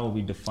 Like how are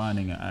we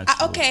defining an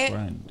actual okay.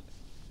 friend?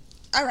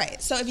 All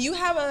right. So if you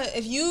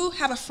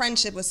have a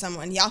friendship with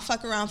someone, y'all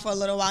fuck around for a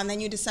little while, and then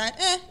you decide,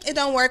 it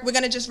don't work. We're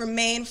gonna just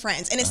remain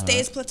friends, and it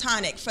stays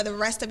platonic for the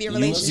rest of your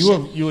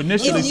relationship. You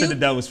initially You- said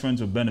that was friends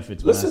with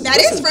benefits. Listen, That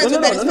is friends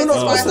with benefits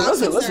as far as I'm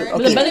listen, concerned. okay.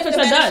 But the benefits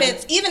are done.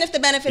 Even if the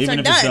benefits Even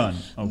are if it's done.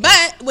 done, okay.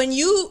 But when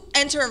you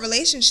enter a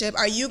relationship,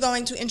 are you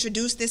going to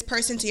introduce this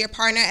person to your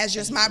partner as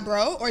just my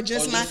bro or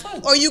just my,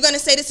 friend. or are you going to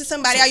say this is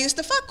somebody I used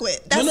to fuck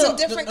with? That's a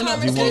different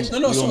conversation.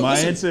 You want my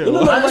answer?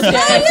 No, What's your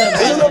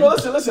answer?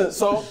 No, listen.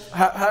 So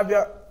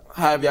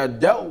have y'all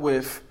dealt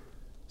with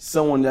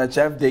someone that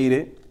y'all have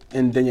dated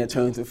and then you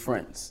turn into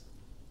friends?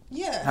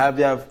 Yeah. Have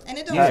y'all? And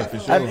it don't Yeah, fucking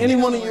for sure. Have work. any It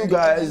one don't of you work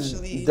guys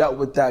eventually. dealt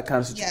with that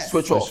kind of Yes.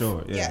 switch For off?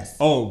 sure. Yeah. Yes.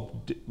 Oh,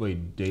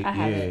 wait, date. I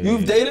haven't. Yeah.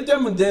 You've dated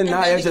them and then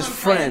now then you're just become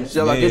friends. friends.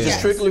 You're like Yeah. it's just Yes.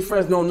 strictly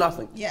friends, no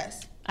nothing.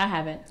 Yes. I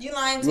haven't. You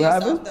lying to You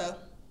yourself haven't? though.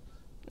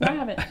 No, I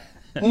haven't.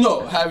 No,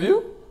 have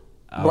you?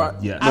 Right.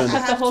 Yes. I No, cut the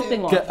have whole to.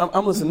 thing off. Okay,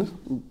 I'm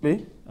listening.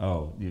 Me?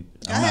 Oh, I'm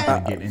ahead.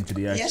 not gonna get into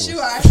the actual. Yes, you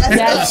are.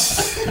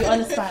 Yes, you on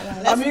the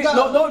spotlight. I mean, go.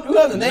 no, you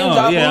got the name No,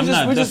 drop. yeah, we're I'm just,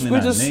 not- we're just, definitely we're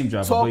not just name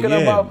dropping, talking but yeah,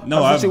 about no,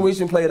 how I've- the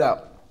situation played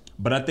out.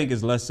 But I think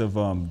it's less of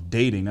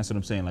dating. That's what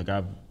I'm saying. Like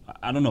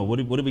I don't know. What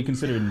do we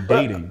consider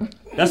dating?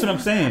 That's what I'm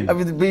saying. I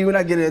mean, we're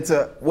not getting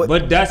into what.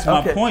 But that's my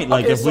Okay, point.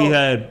 Like okay, if we so-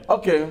 had,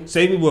 okay,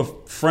 say we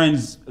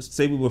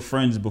were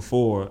friends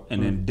before,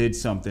 and then did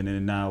something,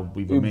 and now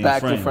we We're remain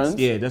back to friends. friends?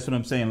 Yeah, that's what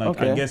I'm saying. Like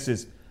Okay. I guess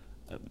it's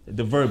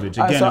the verbiage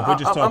All right, again. so if we're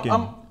just talking.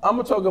 I'm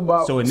gonna talk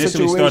about. So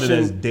initially started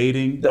as situation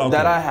dating. that Okay.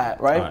 I had,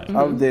 right? All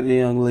I was dating a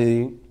young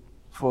lady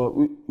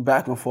for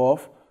back and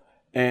forth,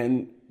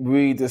 and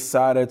we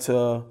decided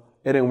to.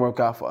 It didn't work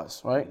out for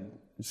us, right?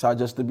 Decided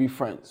just to be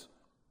friends.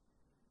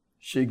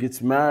 She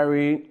gets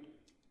married.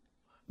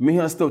 Me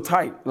and her still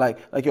tight. Like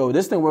yo,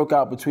 this didn't work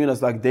out between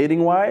us, like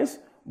dating wise,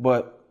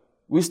 but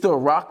we still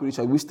rock with each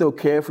other. We still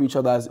care for each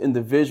other as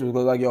individuals.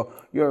 Like yo,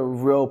 you're a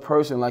real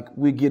person. Like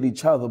we get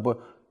each other, but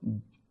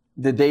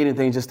the dating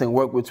thing just didn't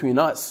work between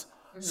us.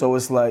 So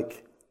it's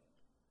like,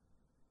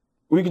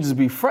 we can just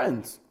be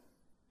friends.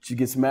 She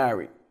gets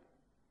married.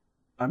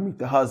 I meet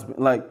the husband.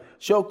 Like,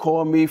 she'll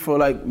call me for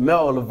like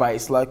male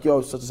advice, like,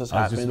 yo, such and such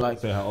I was just happened. about Like,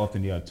 to say how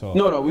often do y'all talk?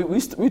 no,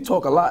 we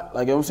talk a lot.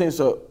 Like, you know what I'm saying?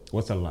 So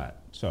What's a lot?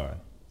 Sorry.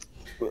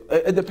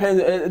 it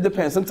depends. It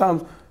depends.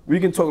 Sometimes we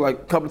can talk like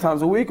a couple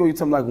times a week, or you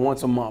talk like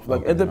once a month.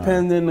 Like, it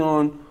depending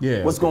on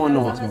what's going How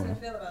on. does your husband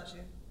feel about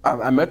you?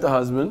 I met the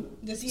husband.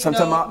 Does he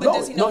Sometime know? I-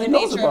 Does he know he the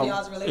knows nature about of it.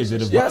 y'all's relationship? Is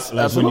it a Yes,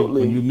 like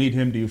absolutely. When you meet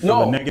him, do you feel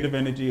No. a negative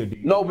energy, or do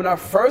you, No, when I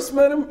first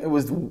met him, it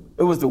was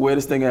the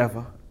weirdest thing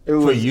ever. It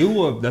was for you,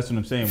 or that's what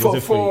I'm saying? Was for,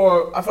 it for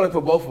you? I feel like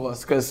for both of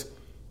us, because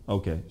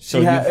Okay.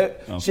 she had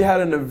okay. she had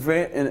an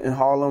event in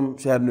Harlem.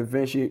 She had an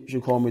event. She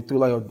called me through,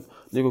 like, a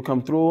nigga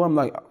come through. I'm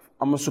like,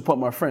 I'm gonna support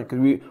my friend because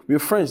we're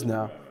friends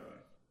now.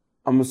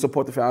 I'm gonna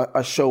support the friend.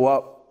 I show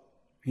up.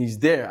 He's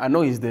there. I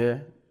know he's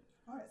there.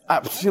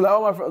 She's like,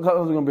 oh, my friend, I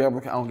was gonna be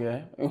able to, I don't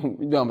care.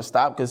 I'm gonna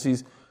stop because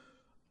he's.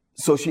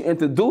 So she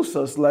introduced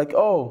us like,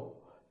 oh,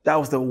 that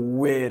was the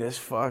weirdest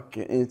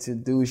fucking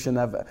introduction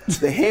ever.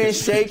 The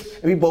handshake,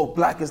 and we both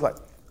black. Is like,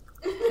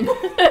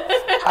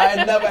 I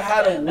had never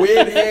had a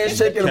weird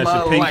handshake in Catch my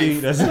a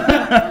pinky. life.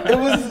 That's It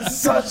was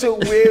such a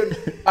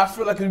weird. I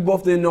feel like we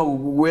both didn't know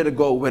where to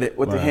go with it,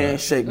 with the Right.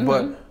 handshake.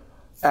 But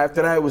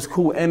after that, it was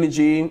cool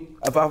energy.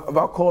 If I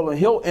call him,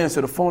 he'll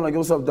answer the phone like,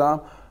 "What's up,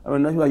 Dom?" I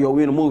mean, he's like, "Yo,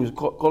 we in the movies.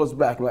 Call us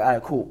back." I'm like, "All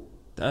right, cool."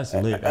 That's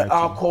lit. And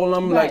I'll Actually. call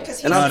him Right. like,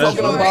 Because and he's I'm that's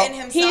secure talking right. about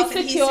in himself,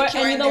 He's secure, and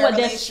you in know their what?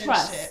 There's relationship.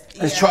 trust.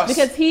 It's Yeah. trust.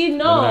 Because he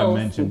What I knows.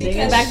 mentioned.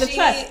 Bringing back the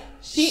trust.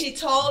 She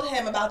told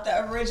him about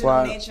the original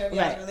Right. nature of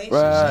your Right. relationship.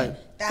 Right.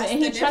 That's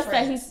And the he trusts that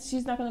difference.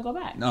 she's not gonna go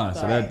back. Nah,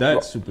 so Right.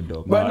 that's super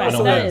dope. But No, I Right,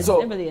 don't that have- is.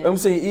 so It really is. I'm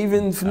saying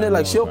even for I like don't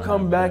know she'll if I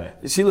come have back.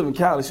 She live in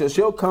Cali, so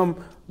she'll come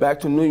back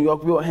to New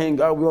York. We'll hang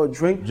out, we'll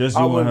drink. Just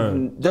you and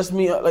her? Just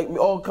me, like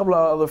all a couple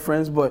of other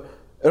friends, but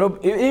it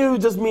was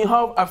just me and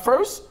her. At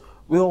first,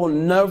 we'll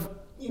never.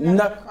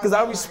 Because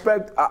I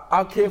respect,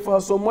 I care for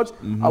her so much.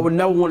 I would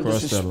never want to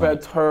Cross that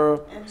disrespect her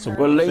So what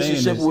I'm saying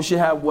relationship is- what she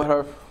had with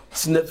her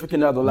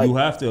significant other. Like you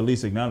have to at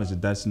least acknowledge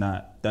that that's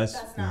not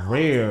not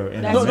rare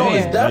in That's a no, man.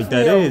 it's rare. definitely Like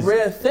that a is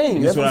rare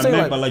thing. That's what I I'm saying,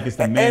 meant by like it's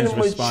the man's and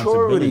maturity.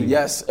 responsibility.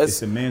 Yes, it's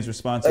the man's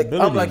responsibility.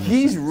 I'm like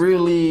he's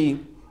really.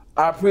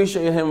 I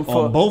appreciate him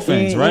for On both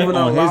ends, right? even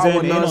On his allowing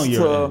end and us on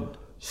your to end.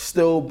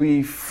 still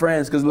be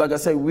friends. Because like I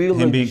said, we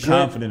him being legit-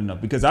 confident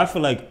enough, because I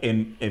feel like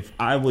if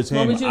I was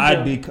What him, would you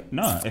I'd do? be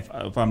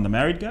if I'm the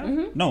married guy,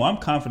 no, I'm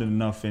confident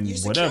enough in You're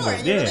secure whatever.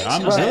 in your Yeah,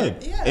 I'm relationship.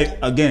 good. Yeah. It,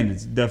 again,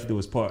 it's definitely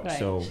was part, Right.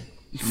 so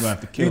you don't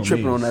have to kill You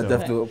tripping me. on that so.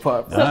 definitely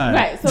apart. So, Alright.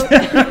 right. So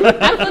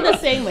I feel the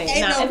same way. Ain't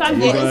Now, no if I'm divorce.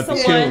 dating You're gonna have to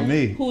someone kill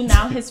me. who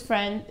now his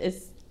friend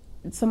is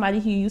somebody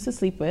he used to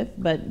sleep with,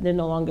 but they're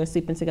no longer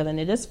sleeping together and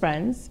they're just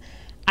friends,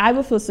 I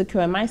would feel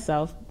secure in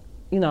myself,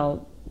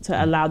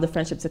 to allow the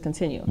friendship to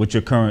continue. With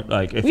your current,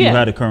 like, if you Yeah.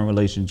 had a current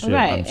relationship,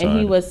 Right, I'm sorry and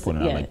he to was put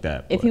it out like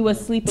that. If but he was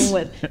sleeping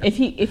with, if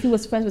he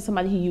was friends with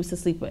somebody he used to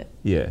sleep with,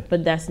 yeah,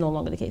 but that's no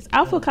longer the case.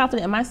 I'll feel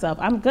confident in myself.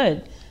 I'm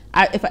good.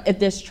 If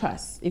there's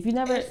trust, if you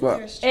never, If Right.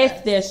 there's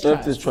if there's If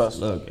trust, there's trust.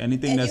 look,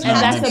 anything And that's you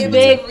not have that's to be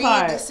a able big to read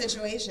part. the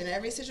situation.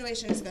 Every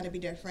situation is going to be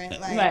different.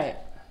 Like, right.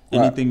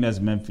 anything that's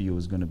meant for you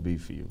is gonna be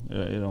for you.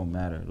 It don't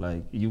matter.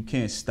 Like you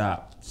can't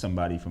stop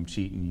somebody from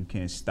cheating. You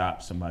can't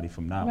stop somebody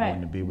from not Right.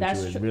 wanting to be with That's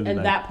you. It's true. really And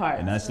like that part.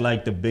 and that's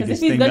like the Because biggest if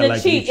he's thing gonna that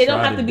like cheat, we it don't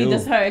try have to be do.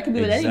 just her. It could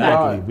be with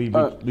anybody. Exactly.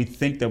 Right. We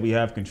think that we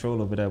have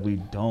control over that. We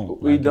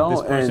don't. We Like, don't, If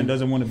this person and-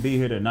 doesn't want to be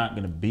here, they're not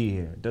gonna be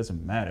here. It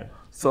doesn't matter.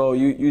 So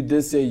you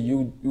did say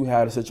you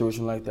had a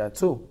situation like that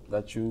too,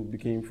 that you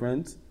became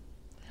friends.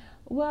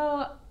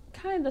 Well,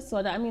 kind of,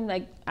 sort of. I mean,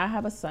 like, I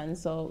have a son,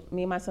 so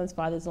me and my son's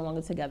father is no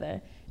longer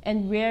together.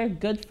 And we're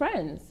good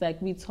friends.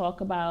 Like, we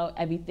talk about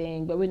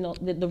everything, but we know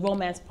the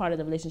romance part of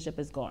the relationship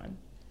is gone.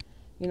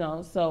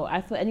 So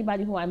I feel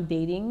anybody who I'm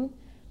dating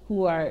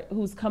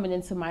who's coming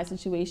into my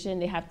situation,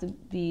 they have to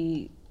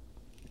be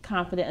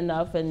confident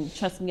enough and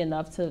trust me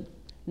enough to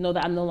know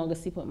that I'm no longer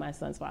sleeping with my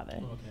son's father.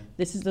 Okay.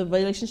 This is a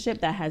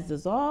relationship that has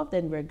dissolved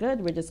and we're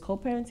good. We're just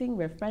co-parenting.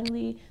 We're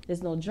friendly.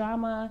 There's no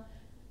drama.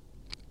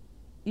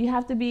 You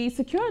have to be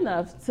secure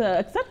enough to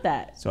accept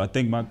that. So I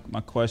think my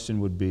question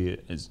would be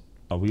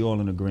are we all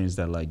in agreement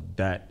that like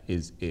that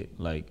is it?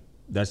 Like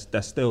that's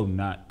still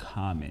not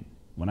common.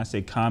 When I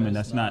say common,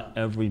 that's not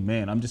every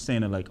man. I'm just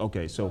saying that like,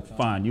 okay, so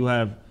fine, you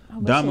have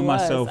Dom and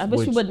myself. I wish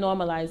which, you would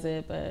normalize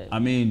it, but I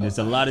mean, there's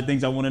a lot of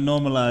things I want to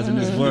normalize in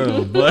this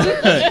world,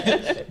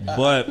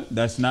 but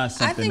that's not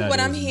something. I think that what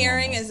I'm is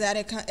hearing normal. is that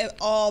it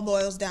all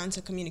boils down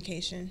to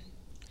communication.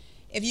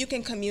 If you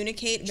can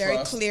communicate very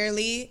Trust.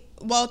 clearly,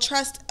 well,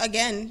 trust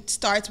again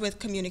starts with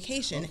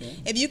communication. Okay.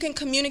 If you can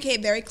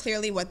communicate very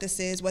clearly what this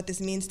is, what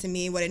this means to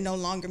me, what it no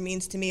longer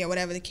means to me, or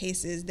whatever the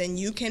case is, then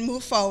you can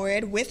move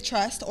forward with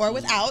trust or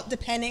without,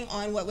 depending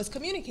on what was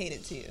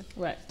communicated to you.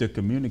 right. The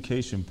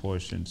communication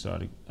portion,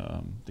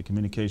 the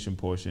communication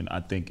portion,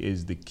 I think,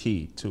 is the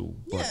key too.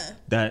 But Yeah.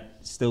 that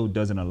still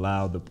doesn't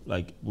allow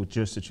with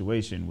your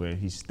situation where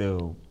he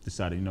still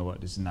decided, you know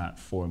what, this is not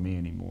for me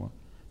anymore,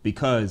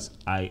 because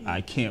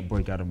I can't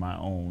break out of my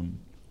own,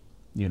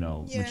 Yeah.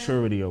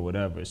 maturity or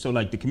whatever. So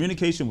like the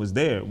communication was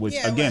there, which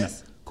Yeah, it again,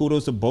 was.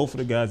 kudos to both of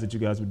the guys that you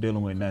guys were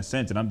dealing with in that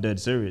sense, and I'm dead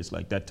serious.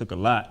 Like that took a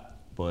lot,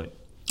 but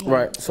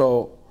Right.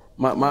 So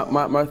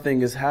my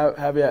thing is,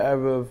 have you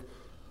ever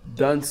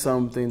done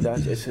something that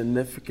a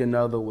significant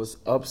other was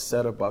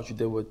upset about you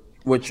did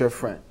with your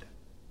friend?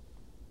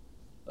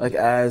 Like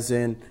as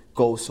in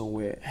go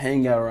somewhere,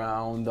 hang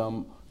around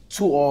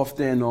too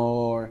often,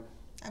 or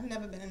I've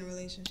never been in a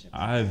relationship.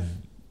 I've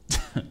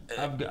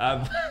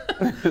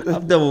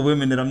dealt with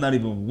women that I'm not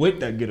even with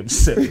that get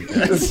upset.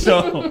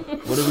 So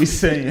what are we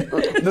saying?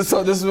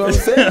 so this is what I'm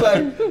saying.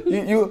 Like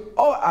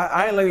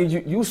I ain't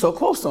like you so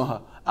close to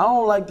her. I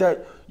don't like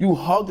that you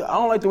hugged her. I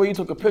don't like the way you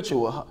took a picture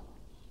with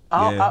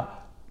her.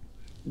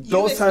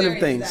 Those kind of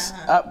things.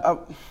 experienced that,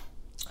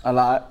 A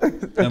lot.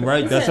 And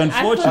right, that's Listen,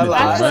 unfortunate,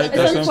 I feel- right? it's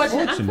That's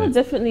unfortunate. I feel unfortunate.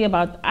 differently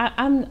about.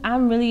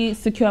 I'm really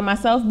secure in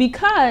myself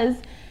because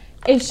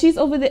if she's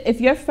over there, if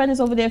your friend is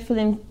over there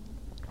feeling,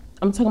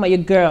 I'm talking about your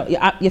girl,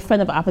 your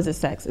friend of opposite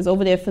sex is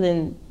over there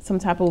feeling some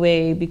type of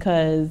way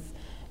because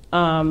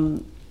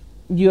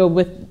you're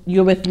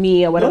with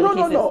me or whatever. the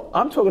case is. No.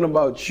 I'm talking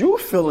about you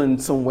feeling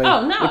some way.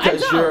 Oh, no, I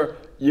because don't.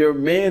 your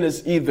man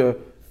is either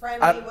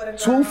Friendly with a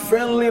too girl.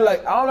 friendly.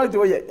 Like I don't like the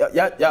way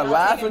y'all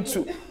laughing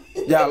too.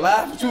 Y'all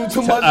laugh too much.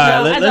 All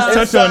right, now.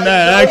 let's touch on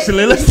that.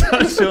 Actually, let's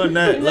touch on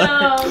that.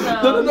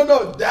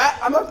 No. That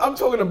I'm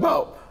talking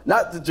about.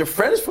 Not that your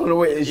friends feeling the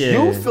way. It's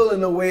Yeah. you feeling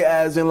the way,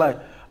 as in like.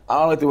 I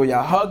don't like the way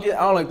y'all hug it.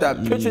 I don't like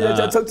that picture that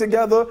y'all took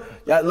together.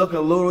 Y'all looking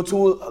a little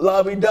too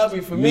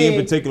lovey-dovey for Me me.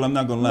 in particular, I'm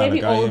not gonna lie.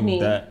 Maybe Like I old am me.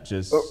 that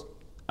just.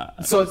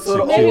 So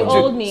the Maybe old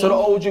old you. me. So the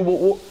old you.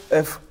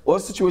 What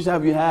situation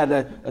have you had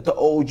that the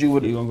old you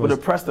would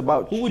depressed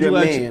about Who would your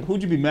you man?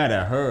 who'd you be mad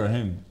at, her or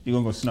him? You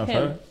gonna go snuff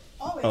Him. her?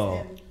 Always Oh,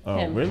 him. oh,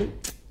 Him. really?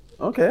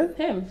 Okay.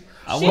 Him.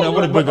 I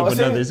want to bring up I'm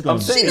saying- another. It's gonna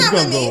I'm saying- it's She's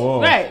gonna not go with me.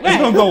 off. Right, It's right.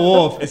 gonna go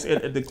off.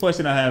 The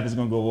question I have is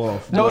gonna go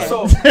off. No, But-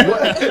 so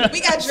what,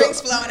 We got drinks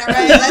flowing, all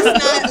right?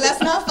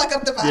 Let's not fuck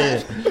up the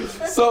vibe.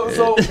 Yeah.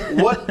 so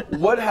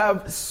what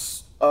have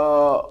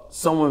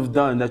someone's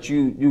done that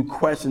you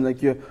question,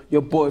 like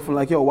your boyfriend,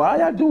 like, yo, why are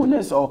y'all doing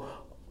this? Or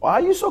why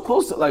are you so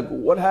close to, like,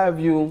 what have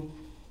you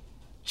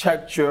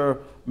checked your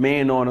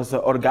man on,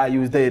 or the guy you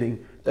was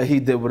dating that he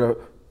did with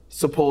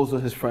supposed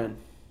his friend?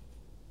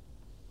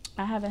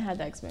 I haven't had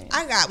that experience.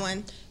 I got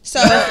one. So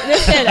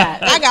Let's say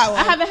that. I got one.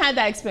 I haven't had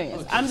that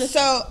experience. I'm just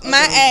So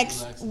my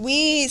ex,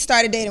 we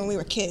started dating when we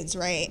were kids,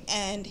 right?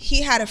 And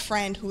he had a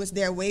friend who was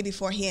there way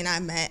before he and I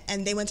met,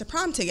 and they went to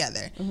prom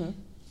together.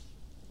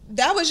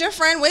 That was your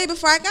friend way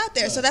before I got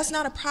there, so that's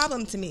not a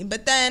problem to me.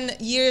 But then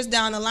years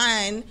down the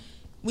line,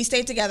 we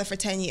stayed together for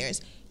 10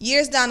 years.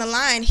 Years down the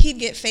line, he'd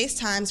get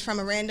FaceTimes from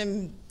a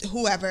random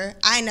whoever.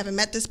 I never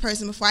met this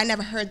person before. I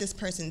never heard this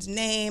person's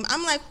name.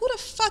 I'm like, who the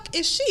fuck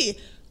is she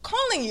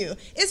calling you?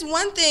 It's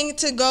one thing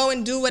to go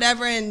and do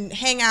whatever and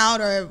hang out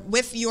or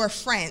with your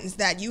friends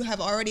that you have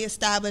already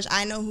established.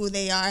 I know who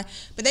they are.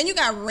 But then you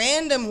got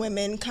random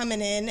women coming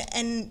in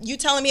and you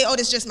telling me, oh,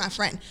 that's just my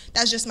friend.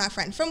 That's just my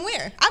friend. From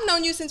where? I've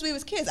known you since we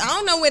was kids. I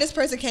don't know where this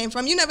person came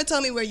from. You never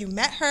told me where you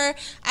met her.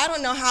 I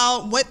don't know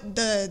what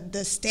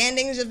the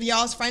standings of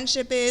y'all's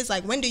friendship is.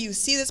 Like, when do you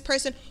see this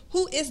person?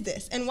 Who is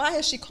this? And why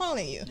is she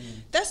calling you?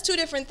 That's two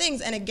different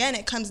things. And again,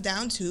 it comes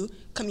down to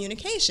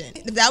communication.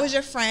 If that was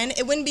your friend,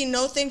 it wouldn't be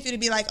no thing for you to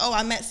be like, oh,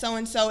 I met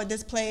so-and-so at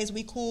this place.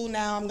 We cool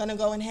now. I'm going to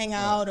go and hang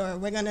out, or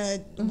we're going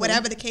to,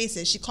 whatever the case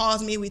is. She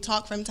calls me. We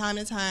talk from time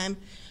to time.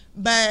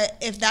 But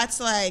if that's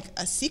like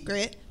a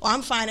secret, or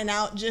I'm finding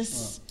out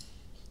just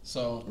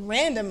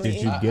randomly.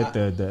 Did you get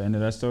the end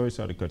of that story?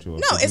 Sorry to cut you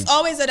off. No, it's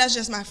always that's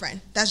just my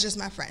friend. That's just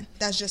my friend.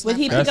 That's just my Would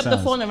he friend. pick up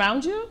the phone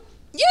around you?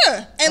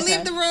 Yeah, and Okay.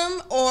 leave the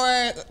room, or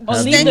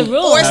leave the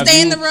room. or stay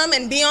in the room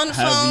and be on the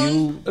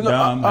phone.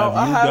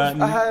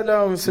 I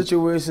had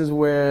situations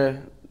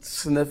where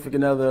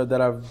significant other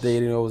that I've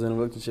dated or was in a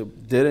relationship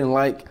didn't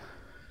like.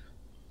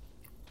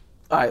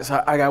 All right,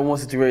 so I got one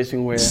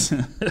situation where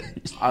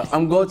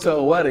I'm going to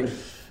a wedding.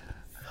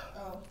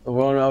 The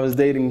one I was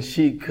dating,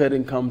 she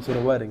couldn't come to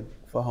the wedding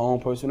for her own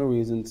personal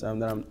reasons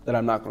that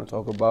I'm not going to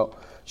talk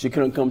about. She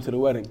couldn't come to the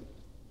wedding,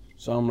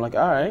 so I'm like,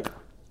 all right.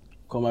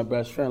 Call my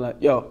best friend, like,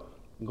 yo,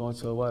 I'm going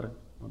to a wedding.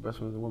 My best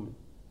friend is a woman.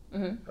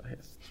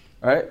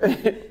 All right?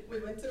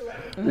 We went to the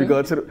wedding. We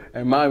go to the,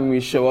 and mine, when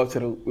we show up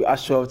I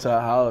show up to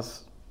her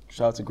house.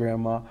 Shout out to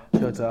grandma.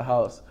 Show up to her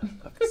house.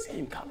 Got the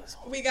same colors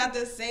on. We got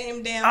the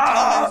same damn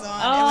colors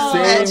on. Oh,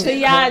 It was so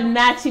magic. y'all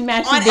matchy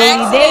On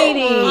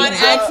dating.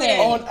 accident.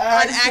 On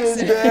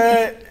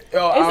accident.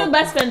 Yo, It's a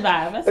best friend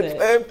vibe. That's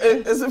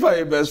it. It's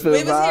probably best friend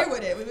We was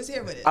vibe.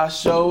 here with it. I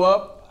show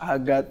up. I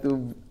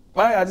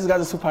just got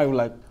the suit probably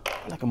like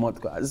a month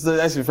ago. This is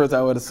actually the first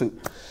time I wear the suit.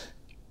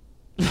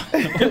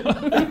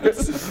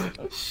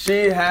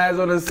 She has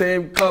on the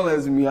same color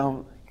as me. I'm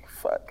like,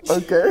 fuck,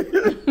 okay.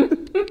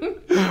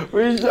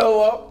 We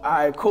show up. All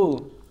right,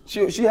 cool.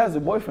 She has a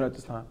boyfriend at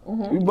this time.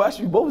 We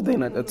both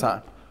dating at that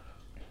time.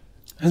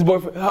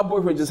 Her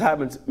boyfriend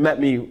just met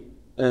me,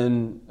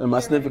 and my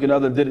significant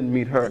other didn't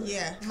meet her.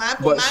 Yeah, my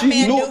she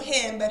man knew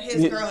him, but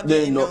his girl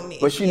didn't know me.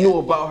 But she knew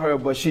about her,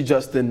 but she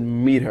just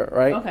didn't meet her,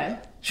 right? Okay.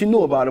 She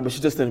knew about it, but she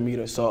just didn't meet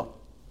her. So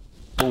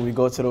when we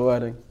go to the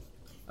wedding,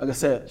 like I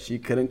said, she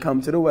couldn't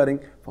come to the wedding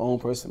for her own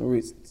personal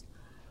reasons.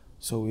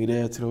 So we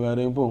there to the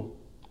wedding, boom.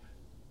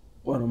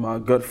 One of my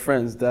good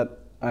friends that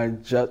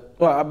I've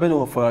been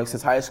with for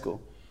since high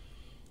school.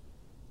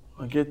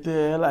 I get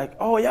there, like,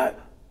 oh yeah.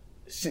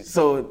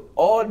 So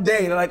all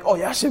day, they're like, oh,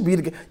 y'all should be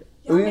together.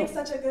 Y'all make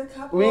such a good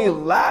couple. We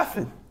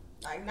laughing.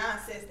 Like, nah,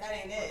 sis, that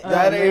ain't it.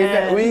 That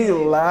ain't it. We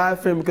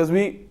laughing because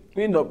we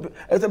know,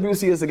 every time people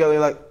see us together,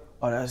 they're like,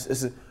 oh,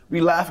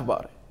 we laugh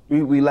about it.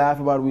 We laugh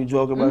about it, we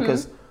joke about it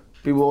because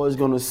people always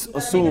gonna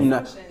assume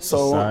that.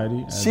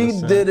 So she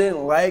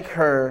didn't like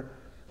her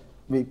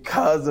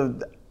because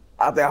of,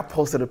 I think I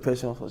posted a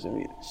picture on social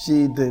media.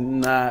 She did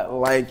not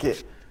like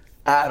it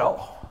at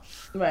all.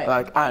 Right.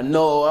 Like, I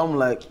know, I'm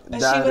like, But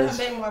she would have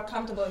been more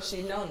comfortable if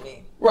she'd known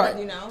me. Right.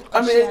 You know?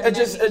 I mean, it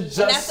just. And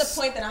that's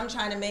the point that I'm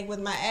trying to make with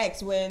my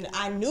ex. When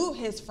I knew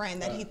his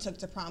friend that he took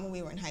to prom when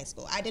we were in high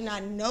school, I did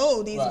not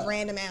know these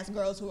random ass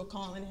girls who were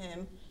calling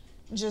him.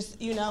 Just,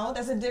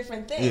 that's a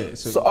different thing. Yeah,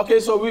 so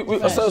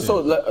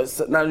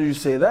now that you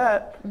say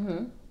that,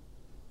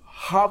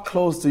 how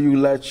close do you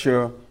let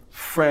your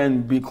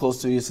friend be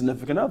close to your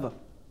significant other?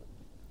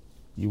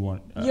 You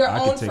want your I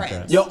own could take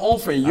friend. that. Your own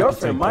friend, your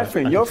friend, my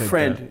friend, your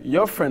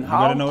friend.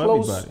 How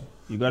close? Everybody.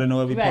 You gotta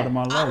know every part of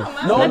my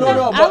life. No.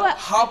 But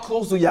how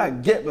close do y'all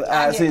get?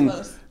 As in,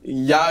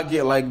 y'all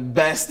get like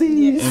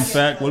besties. In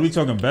fact, what are we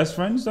talking? Best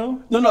friends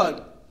though?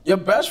 No. Your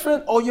best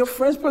friend or your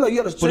friends, but like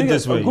you gotta put it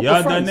this way: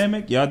 y'all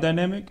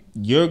dynamic.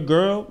 Your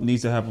girl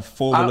needs to have a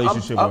full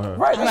relationship with her.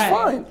 Right, that's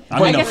fine.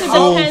 I mean, a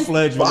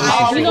full-fledged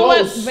relationship. You know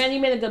what? Brandy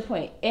made a good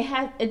point.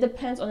 It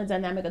depends on the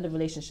dynamic of the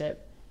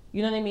relationship.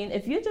 You know what I mean?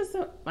 If you're just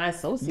my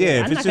associate, Yeah,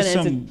 I'm if not it's just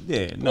gonna some,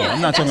 no, Yeah,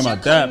 I'm not if talking that's about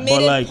your that, but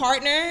committed like,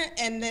 partner,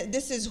 and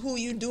this is who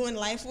you doing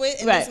life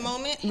with in Right. this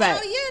moment. Right.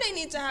 Hell yeah, they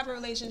need to have a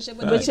relationship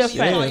with, With your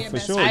people you call friends. your for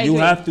best sure. friend. I You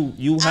agree. have to,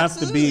 you have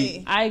to be.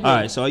 Absolutely. I agree. All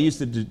right, so I used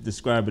to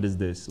describe it as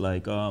this: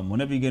 like,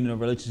 whenever you get in a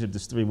relationship,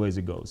 there's three ways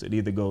it goes. It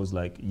either goes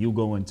like you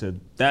go into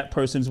that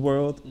person's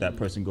world, that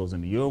person goes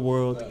into your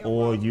world,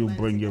 or you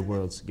bring your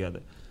worlds together.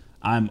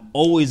 I'm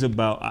always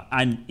about,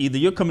 I either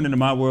you're coming into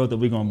my world or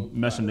we're gonna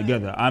mesh them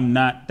together. I'm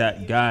not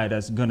that guy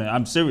that's gonna,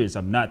 I'm serious,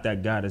 I'm not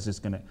that guy that's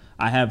just gonna,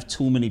 I have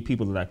too many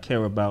people that I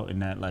care about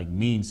and that like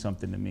mean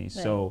something to me.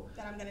 So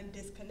That I'm gonna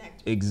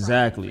disconnect.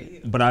 exactly. From for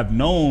you. But I've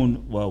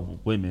known,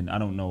 well, women, I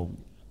don't know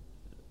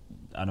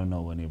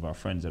any of our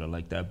friends that are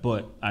like that,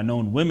 but I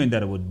known women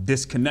that would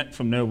disconnect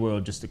from their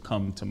world just to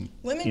come to,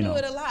 Women you do know,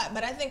 it a lot,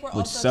 but I think we're which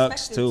also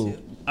sucks expected too. to.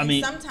 I And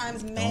mean,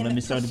 sometimes don't men let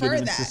me start prefer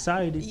giving that. into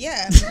society.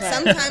 Yeah,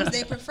 sometimes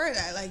they prefer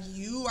that. Like,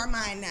 you are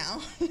mine now.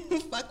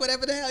 Fuck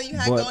whatever the hell you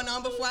had But- going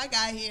on before I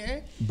got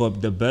here.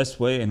 But the best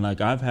way, and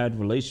like I've had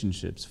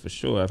relationships for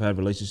sure. I've had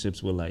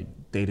relationships where like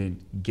they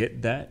didn't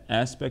get that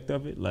aspect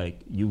of it.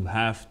 Like you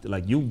have to,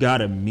 like you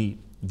gotta meet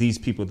these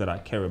people that I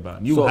care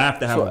about. You have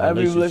to have so a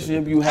every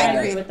relationship. relationship you I have.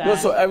 agree with No,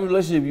 that. so every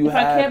relationship you If I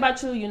have. care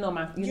about you, you know You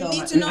my.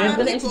 need to know I'm my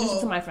gonna people. introduce you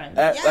to my friends.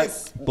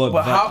 Yes.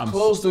 But how I'm-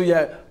 close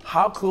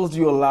how close do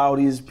you allow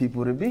these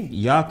people to be?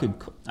 Y'all could.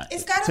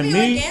 It's got to to be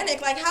me,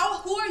 organic. Like,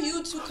 who are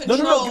you to control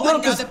no,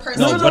 another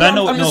person? No, but I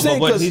know- I'm just no, saying,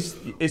 but 'cause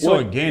it's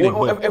organic,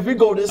 but- if we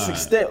go this All right.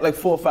 extent, like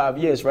 4 or 5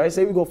 years, right?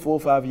 Say we go 4 or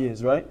 5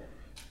 years, right?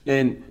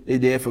 And they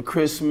there for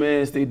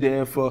Christmas, they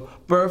there for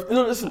birthday.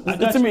 No, listen I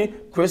got to you. me.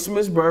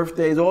 Christmas,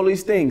 birthdays, all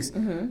these things.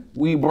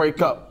 We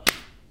break up.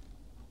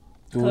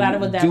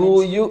 Collateral damage.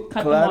 Do you Cut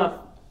them collateral? off.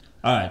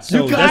 All right,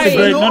 so You cut that's a them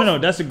great. off? No,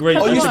 that's a great.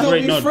 Oh, you that's a still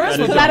great. be No, friends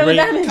that is with a them? great.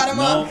 Collateral damage. Cut 'em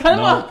no, off. Cut 'em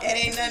no. off. It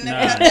ain't nothing to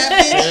Nah. cut that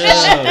bitch.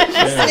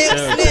 Chill,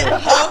 Snip,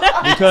 snip,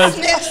 ho. Because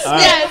Snip, all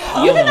right, snip.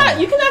 hold You on.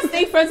 cannot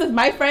stay friends with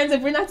my friends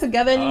if we're not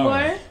together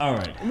anymore. All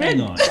right.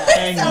 Hang on. So,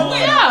 Hang on.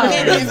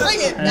 bring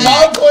it Hang back.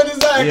 My point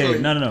exactly.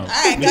 Yeah, no.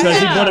 right, go Because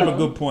he ahead. brought up a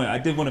good point. I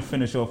did want to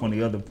finish off on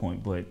the other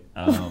point, but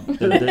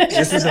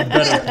this is a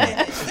better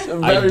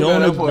point. I Very don't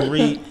better point.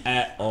 agree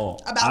at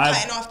all. About I've-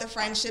 cutting off the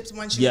friendships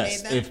once you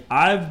Yes, made them. if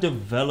I've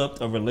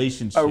developed a relationship,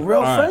 A real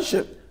all right,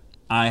 friendship.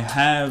 I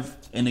have,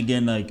 and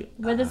again, like,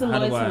 Where does the how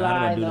do loyalty I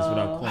lie, do this without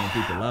though? calling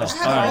people out? I All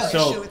have right, no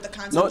issue so with the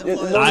concept No, of no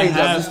loyalty. I names,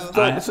 have- just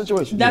throw the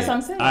situation. That's what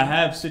I'm saying. I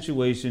have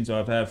situations, or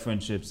I've had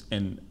friendships,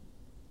 and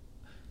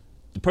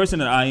the person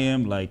that I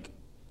am, like,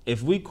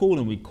 if we cool,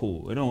 then we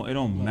cool. It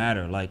don't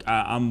matter. Like,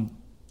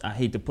 I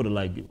hate to put it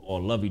like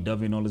all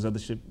lovey-dovey and all this other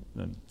shit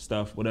and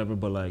stuff, whatever.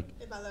 But like,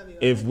 If I love you,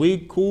 if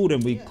we cool, then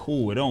we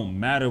cool. It don't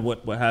matter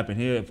what happened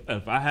here.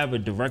 If I have a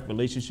direct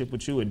relationship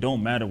with you, it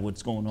don't matter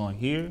what's going on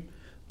here.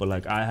 But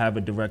like, I have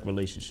a direct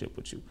relationship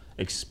with you.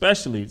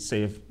 Especially,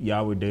 say if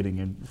y'all were dating,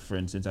 and for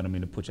instance, I don't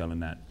mean to put y'all in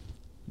that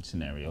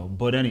scenario,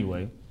 but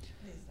anyway,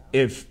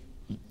 if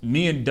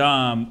me and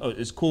Dom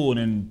is cool and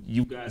then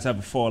you guys have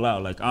a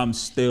fallout, like I'm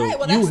still right,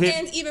 well, you that hit.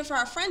 stands even for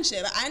our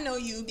friendship. I know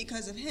you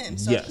because of him.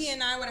 So Yes. if he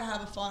and I were to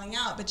have a falling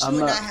out, but you I'm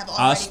and not- I have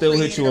already I'll still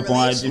hit you created up a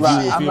on if you,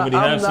 relationship. if you already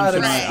have some not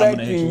shit, I'm gonna hit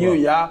expecting you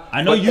you, up. y'all.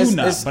 I know But you it's-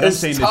 not, it's- but I'm it's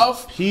saying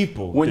tough there's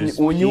people. when there's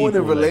when you're in a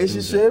people that do that.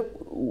 relationship,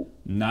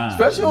 Nah,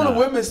 especially on nah. the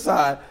women's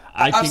side.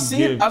 I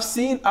can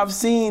I've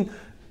seen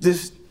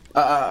this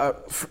a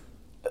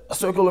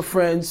circle of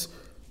friends.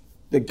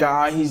 The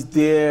guy, he's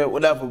there,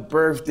 whatever,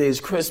 birthdays,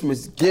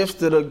 Christmas, gifts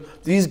to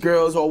these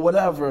girls or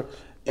whatever,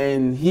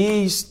 and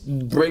he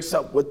breaks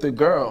up with the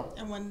girl.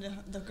 And when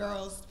the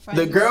girls, friends,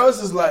 The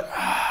girls is like,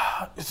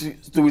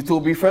 do we still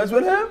be friends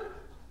with him?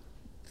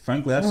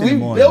 Frankly, I've seen We it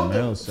more on built the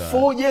male it. side.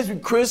 4 years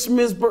with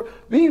Christmas,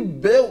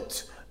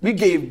 we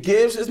gave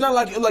gifts. It's not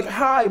like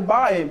hi,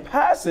 bye, and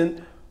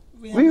passing.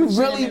 We have We really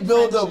legitimate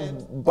build a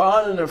friendships.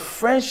 bond and a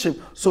friendship.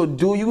 So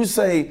do you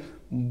say,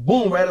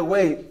 boom, right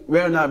away,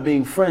 we're not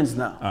being friends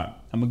now? All right,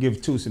 I'm gonna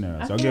give two scenarios.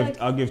 I I'll feel give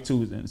like- I'll give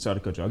two. and Sorry to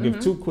cut you. I'll give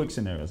two quick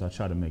scenarios. I'll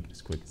try to make it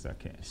as quick as I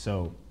can.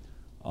 So,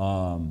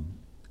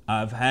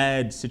 I've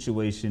had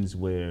situations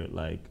where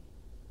like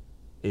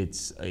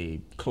it's a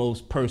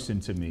close person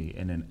to me,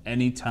 and then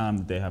any time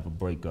that they have a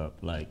breakup,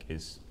 like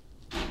it's,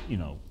 you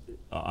know,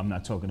 I'm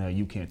not talking to her.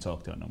 You can't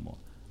talk to her no more.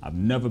 I've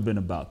never been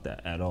about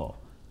that at all.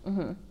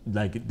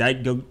 Like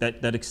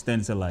that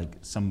extends to like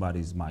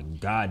somebody's my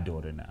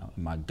goddaughter now.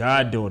 My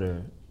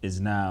goddaughter is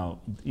now,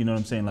 you know what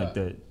I'm saying? Like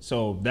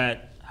so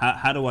that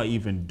how do I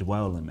even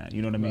dwell in that?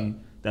 You know what I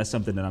mean? That's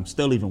something that I'm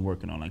still even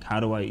working on. Like how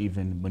do I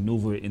even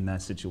maneuver in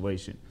that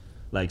situation?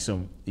 Like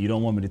so you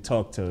don't want me to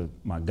talk to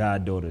my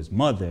goddaughter's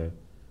mother,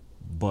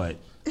 but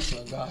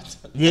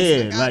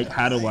yeah, like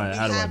how do I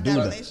have do that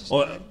that? relationship.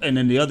 Or and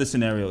then the other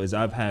scenario is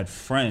I've had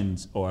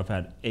friends, or I've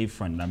had a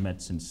friend that I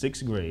met since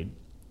 6th grade.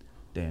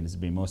 Dan, this is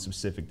being more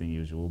specific than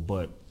usual,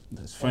 but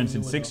there's friends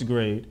in 6th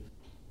grade,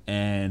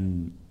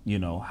 and you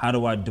know, how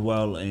do I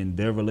dwell in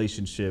their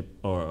relationship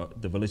or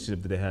the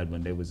relationship that they had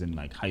when they was in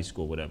like high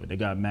school, whatever. They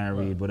got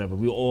married, whatever.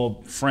 We're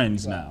all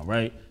friends now,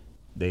 right?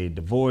 They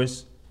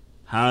divorced.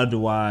 How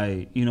do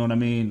I, you know what I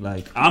mean?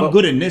 Like, I'm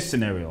good in this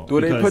scenario. Do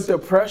they put the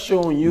pressure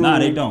on you? Nah,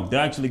 they don't. They're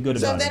actually good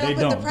So about if it. they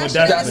don't put the But pressure,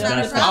 that's then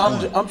it's the not a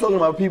point. I'm talking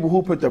about people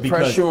who put the Because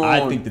pressure on.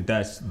 I think that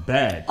that's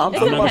bad. I'm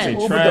talking not about gonna say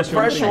people who put trash the or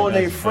pressure anything, on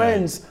their that's bad.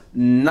 friends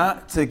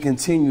not to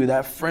continue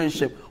that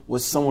friendship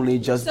with someone they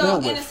just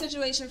So been in a with.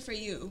 situation for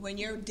you, when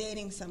you're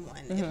dating someone,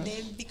 if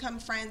they become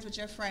friends with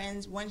your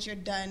friends, once you're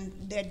done,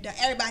 they're done.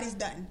 Everybody's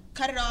done.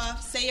 Cut it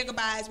off. Say your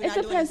goodbyes. We're It not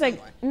doing depends. this Like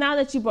anymore. now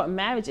that you brought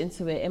marriage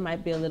into it, it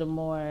might be a little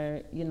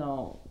more,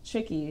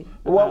 tricky.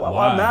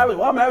 Why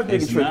marriage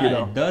It's getting tricky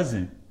not, though? It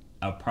doesn't.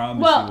 I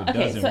promise Well, you it okay,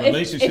 doesn't. so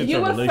Relationships if you are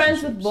were friends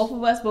relationships. with both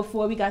of us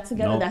before we got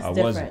together, No, that's I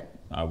different. wasn't.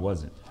 I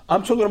wasn't.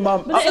 I'm talking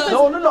about But it's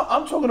no.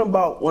 I'm talking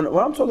about what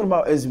I'm talking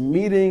about is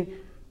meeting.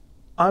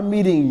 I'm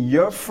meeting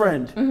your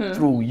friend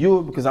through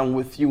you because I'm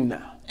with you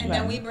now. And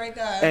then we break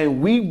up.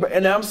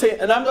 And I'm saying,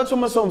 and I'm not talking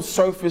about some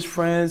surface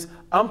friends.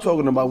 I'm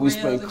talking about we Real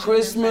spend legitimate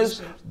Christmas,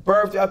 friendships.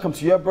 birthday. I come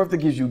to your birthday,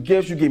 gives you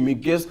gifts. You give me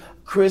gifts.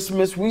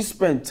 Christmas, we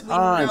spend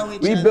time. know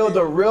each We build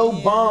a other. real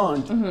Yeah.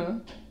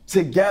 bond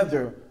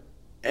together.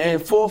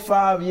 And 4 or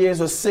 5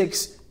 years or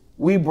 6,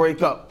 we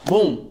break up.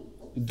 Boom.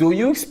 Do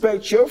you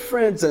expect your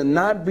friend to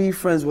not be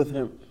friends with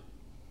him?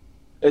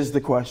 Is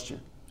the question.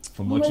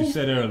 From what you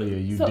said earlier,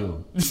 you So-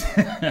 do. She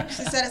said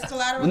it's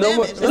collateral No,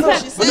 damage. but, That's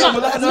what she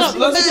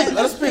said.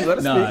 let's speak. Let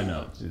us No, speak. I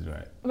know. She's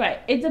right. Right.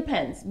 It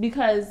depends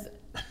because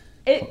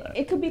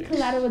it could be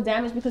collateral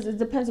damage because it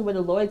depends on where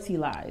the loyalty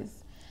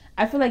lies.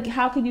 I feel like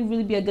how could you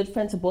really be a good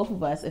friend to both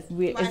of us if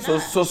we? Why If,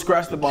 not? So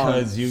scratch the bond.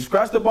 Because you-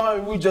 Scratch the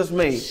bond we just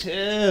made.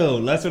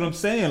 Chill. That's what I'm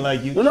saying.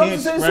 Like, you You know what I'm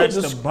can't saying? scratch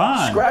So the just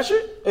bond. scratch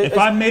it. If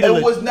I made it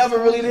it, was never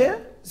really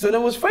there. So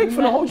it was fake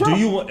for the whole job. do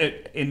you want,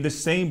 in the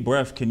same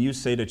breath, can you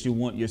say that you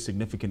want your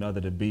significant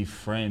other to be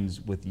friends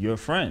with your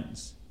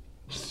friends?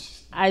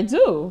 I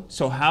do.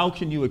 So how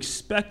can you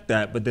expect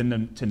that, but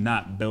then to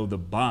not build a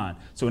bond?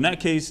 So in that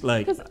case,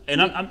 like, 'Cause and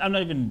I'm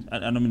not even, I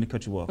don't mean to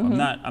cut you off.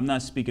 I'm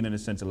not speaking in the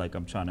sense of like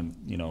I'm trying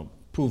to,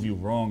 prove you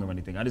wrong or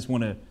anything. I just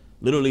want to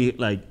literally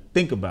like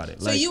think about it.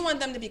 So like, you want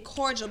them to be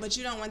cordial, but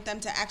you don't want them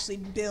to actually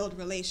build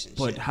relationships.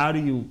 but how do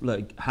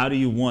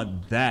you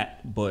want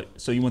that? But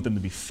so you want them to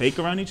be fake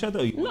around each other?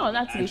 Or you No, want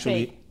them not to be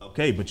fake.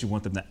 Okay, but you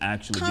want them to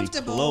actually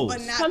Comfortable, be close.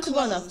 but not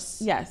Comfortable enough.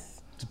 close.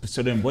 Yes.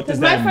 So then what does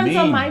Because my that friends mean?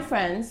 are my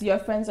friends, your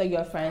friends are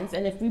your friends,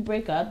 and if we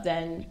break up,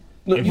 then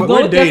If you we're go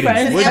with your dating,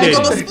 friends. we're And we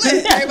dating. go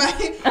split.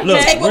 Everybody Look,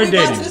 take what we're we brought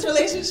dating. to this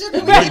relationship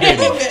and We're we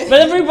dating. move it.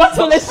 But if we brought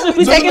to a relationship,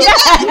 we take it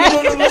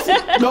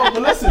back.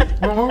 But listen.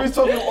 When we were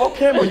talking off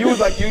camera, you was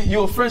like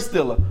you a friend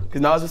stealer,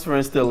 because now I was just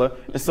friend stealer,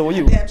 and so are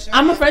you. Damn sure.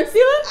 I'm a friend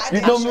stealer? I You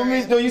damn know, sure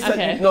am. you said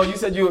Okay.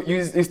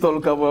 you said you stole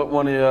a cover of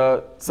one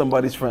of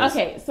somebody's friends.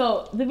 Okay,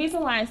 so the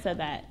reason why I said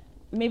that,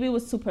 maybe it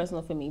was too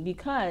personal for me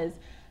because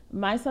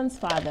my son's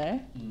father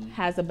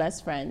has a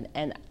best friend,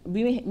 and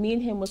me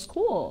and him was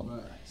cool.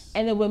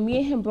 And then when me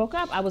and him broke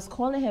up, I was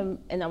calling him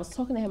and I was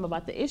talking to him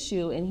about the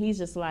issue, and he's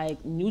just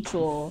like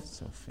neutral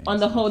on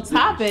the whole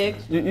topic.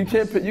 You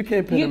can't put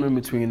him in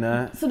between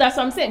that. So that's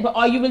what I'm saying. But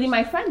are you really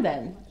my friend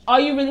then? Are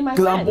you really my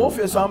Because friend? I'm both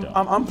here, so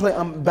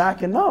I'm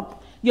backing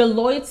up. Your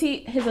loyalty,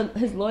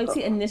 his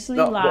loyalty initially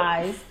No, but-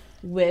 lies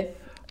with.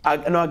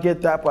 I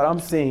get that, but I'm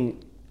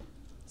saying.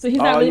 So he's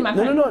not really my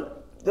friend. No.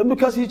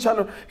 Because he's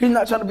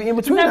not trying to be in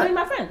between. He's not that. really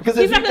my friend. Because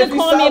He's if not he- gonna if he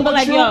call me side and be with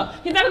like, you- yo.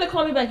 He's not gonna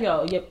call me and be like,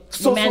 yo,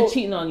 your man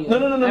cheating on you.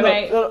 No. All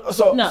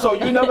right? So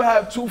you never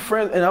have two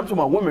friends, and I'm talking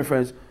about women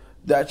friends,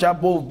 that y'all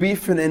both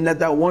beefing, and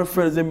that one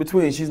friend is in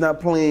between. She's not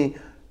playing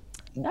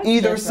That's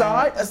either different.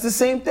 side. That's the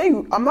same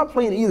thing. I'm not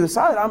playing either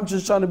side. I'm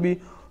just trying to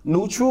be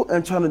neutral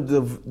and trying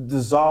to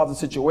dissolve the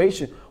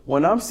situation.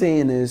 What I'm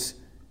saying is,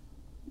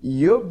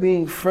 you're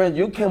being friends.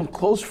 You became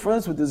close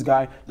friends with this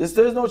guy. There's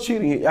no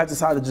cheating. I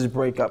decided to just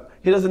break up.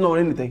 He doesn't know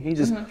anything. He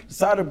just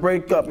decided to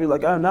break up. You're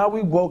like, now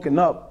we woken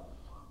up.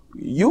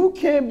 You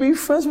can't be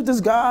friends with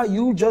this guy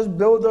you just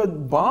build a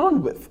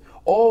bond with,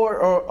 or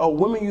a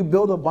woman you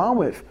build a bond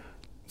with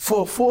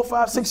for 4,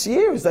 5, 6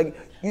 years. Like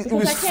you Because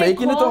was I can't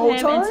faking it the call whole him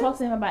time. and talk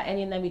to him about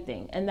any and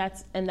everything, and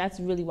that's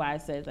really why I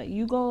said like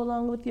you go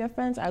along with your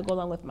friends, I go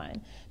along with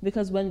mine.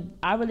 Because when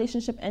our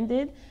relationship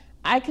ended,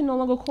 I can no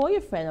longer call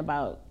your friend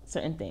about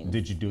certain things.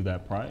 Did you do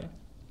that prior?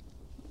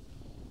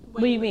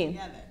 What do you mean?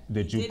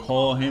 Did you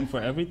call him for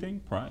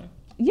everything prior?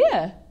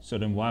 Yeah, So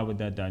then why would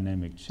that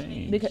dynamic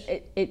change? because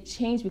it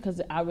changed because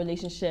our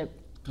relationship.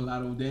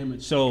 Collateral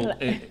damage. So, all Our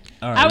right,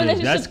 yeah,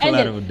 relationship that's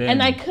collateral ended, damage.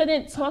 and I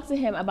couldn't talk to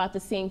him about the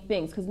same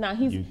things because now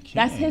You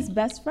that's can. his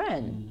best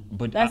friend.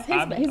 But That's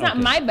he's not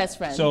okay. my best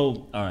friend.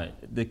 So, all right,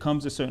 there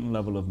comes a certain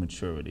level of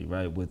maturity,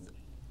 right? With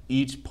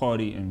each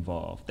party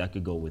involved. That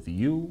could go with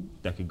you,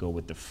 that could go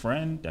with the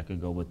friend, that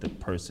could go with the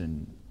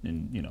person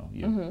in, your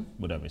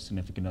whatever,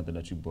 significant other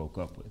that you broke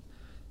up with.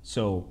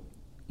 So,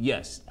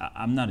 yes,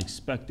 I'm not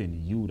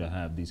expecting you to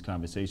have these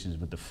conversations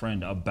with the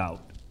friend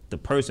about the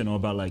person or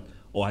about like,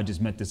 oh, I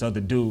just met this other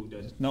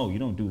dude. No, you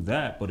don't do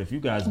that. But if you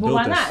guys But built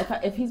why a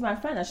not? If he's my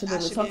friend, I should be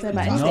able to talk to him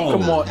about No.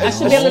 anything. Come on. I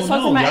should be able to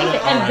talk to him about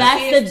anything. And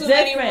that's the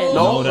difference.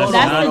 No, that's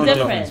that's not the the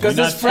difference. Because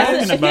We're there's not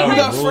friends, talking you about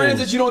got rules. friends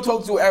that you don't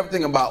talk to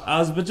everything about. I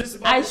was but just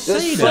about I to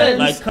say should. that.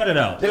 Like, cut it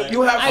out.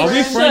 You have Are we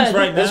friends. friends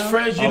right now? There's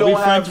friends you Are don't we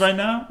have. friends right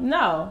now?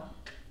 No.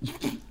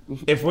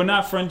 If we're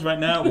not friends right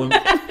now, we're,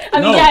 I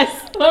mean, no.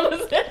 yes.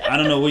 I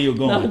don't know where you're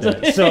going with No,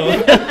 that.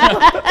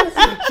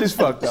 So, She's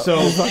fucked up.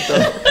 So- She's fucked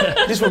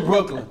up. She's from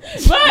Brooklyn.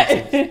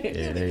 Right.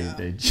 yeah,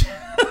 they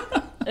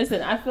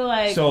Listen, I feel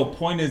like So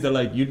point is that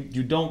like you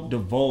don't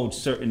divulge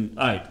certain.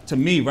 To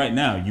me right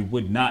now, you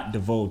would not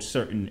divulge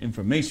certain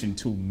information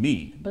to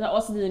me. but I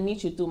also didn't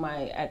meet you through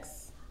my ex.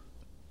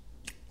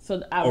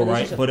 So our All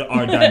right, relationship.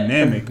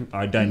 but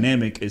our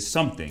dynamic is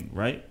something,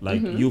 right?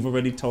 Like you've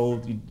already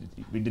told.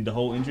 We did the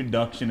whole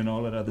introduction and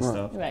all that other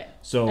stuff. Right.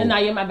 So And now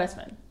you're my best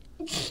friend.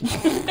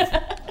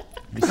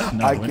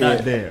 no, I we're can't.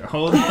 not there.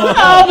 Hold on.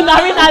 Oh,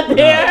 now we're not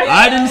there.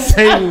 I didn't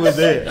say we were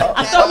there.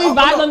 I thought we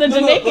vibed on the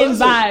Jamaican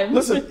listen, vibe.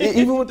 Listen,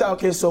 even without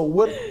okay, so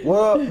what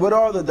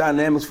are the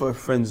dynamics for a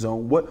friend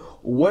zone?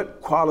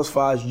 What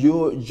qualifies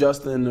you're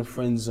just in the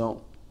friend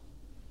zone?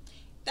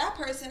 That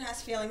person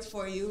has feelings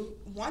for you,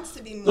 wants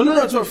to be No,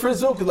 more. to a friend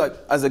zone because like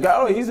as a guy,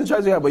 oh he's a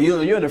attractive guy, but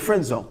you're in the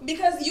friend zone.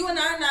 Because you and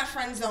I are not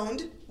friend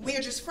zoned.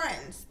 We're just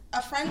friends.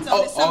 A friend zone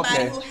Oh, is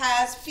somebody okay. who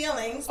has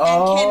feelings and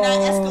Oh,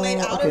 cannot escalate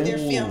out okay. of their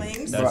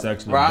feelings. That's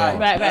actually Right. a bar.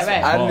 Right, That's right,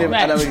 a right. I didn't even, bar.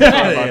 I never Right. even thought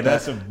about Yeah, that.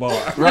 that's a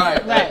bar.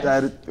 Right,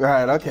 Right.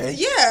 right, okay.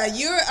 Yeah,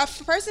 you're a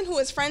person who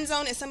is friend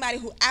zoned is somebody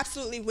who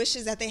absolutely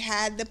wishes that they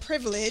had the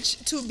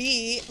privilege to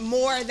be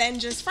more than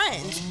just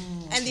friends.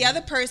 And the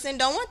other person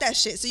don't want that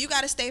shit. So you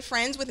got to stay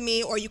friends with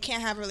me or you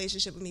can't have a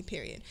relationship with me,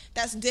 period.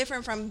 That's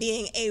different from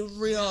being a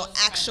real,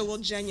 actual,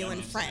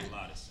 genuine friend.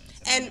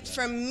 And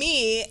for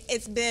me,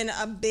 it's been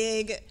a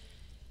big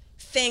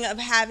thing of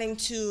having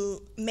to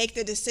make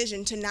the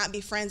decision to not be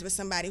friends with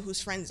somebody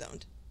who's friend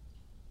zoned.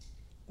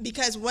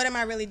 Because what am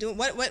I really doing?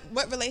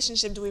 What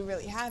relationship do we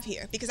really have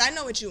here? Because I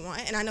know what you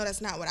want, and I know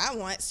that's not what I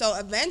want. So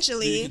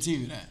eventually, You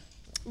continue that.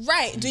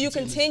 right? Do you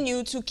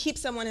continue to keep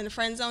someone in the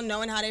friend zone,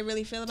 knowing how they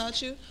really feel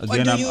about you?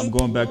 Again, or do I'm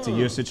going back to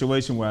your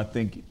situation where I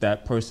think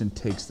that person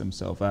takes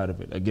themselves out of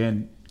it.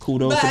 Again,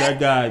 kudos to But that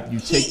guy. You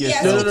take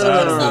yes, yourself he took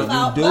out himself of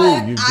out, it.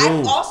 but You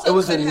I do. also It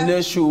was could an have-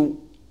 initial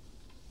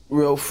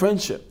real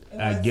friendship.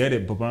 I get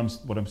it, but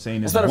what I'm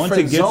saying It's is not a once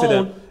friend it gets to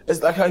zone. that.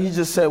 It's like how he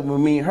just said with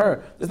me and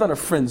her. It's not a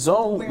friend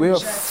zone. We're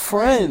just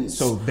friends.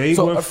 So they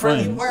were a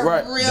friend- friends. We're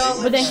right.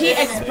 real. But then he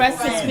legitimate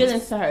expressed his friends.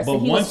 feelings to her. So But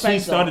he was once he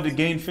friend started to zoned.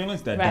 gain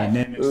feelings, that Right.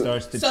 dynamic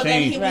starts to So then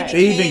change. he Right. They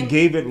even became-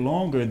 gave it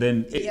longer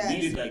than it Yes.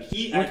 needed. Like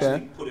he actually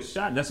Okay. put a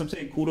shot. That's what I'm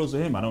saying. Kudos to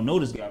him. I don't know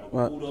this guy, but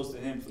Right. kudos to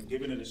him for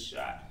giving it a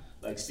shot.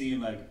 Like seeing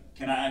like,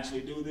 can I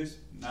actually do this?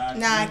 Nah,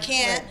 I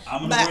can't.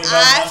 I'm gonna But worry about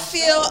I myself.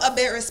 feel a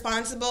bit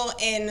responsible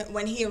in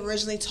when he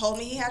originally told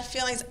me he had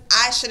feelings.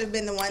 I should have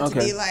been the one to Okay.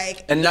 be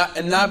like, and not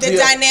the be a-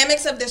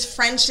 dynamics of this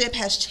friendship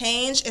has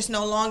changed. It's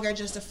no longer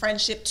just a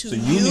friendship to So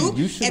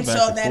you. should And have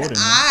so acted then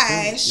accordingly.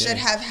 I Yeah. should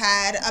have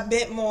had a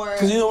bit more.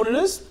 Because you know what it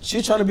is?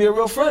 She's trying to be a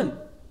real friend.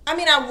 I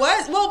mean, I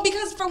was. Well,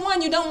 because for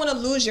one, you don't want to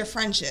lose your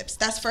friendships.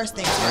 That's first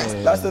things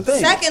first. That's the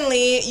thing.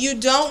 Secondly, you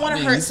don't want to I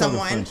mean, hurt you talking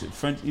someone.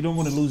 friendship. You don't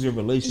want to lose your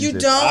relationship. You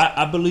don't-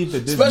 I believe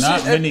that there's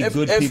not many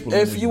good people. If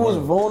in this you was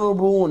world.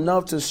 vulnerable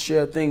enough to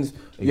share things,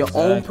 your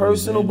own Exactly,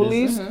 personal man.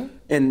 beliefs,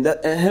 and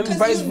him 'Cause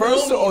vice you know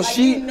versa, me, or like,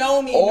 she, you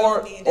know me,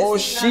 or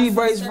This is she not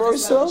vice surface level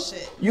versa,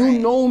 shit. you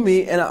Right. know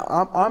me, and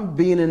I'm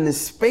being in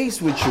this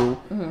space with you,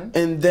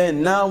 and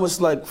then now it's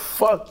like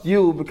fuck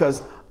you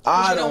because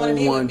I you don't wanna don't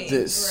be with want me.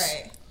 this.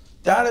 Right.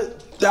 That is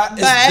But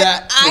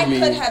that for I me.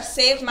 could have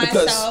saved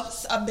Because-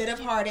 myself a bit of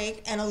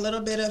heartache and a little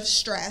bit of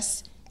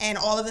stress and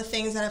all of the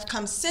things that have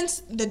come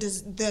since the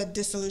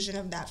dissolution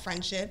of that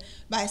friendship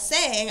by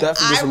saying,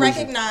 Definitely I dissolution.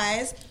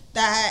 recognize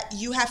that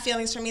you have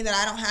feelings for me that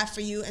I don't have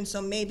for you, and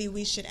so maybe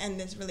we should end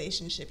this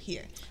relationship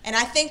here. And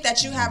I think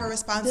that you have a Did it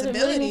responsibility.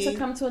 really need to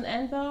come to an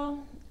end though?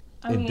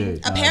 I It mean,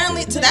 did.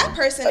 Apparently, to that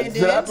person, it To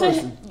did. that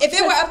person. If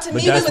it were up to But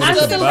me, we that's would what I'm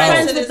still it's be still about. friends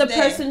friends to with this the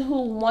day. person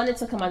who wanted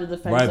to come out of the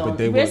friend Right, zone. but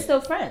they We're were-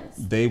 still friends.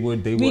 They were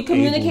We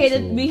communicated.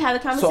 able to- We had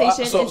a So I,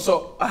 conversation.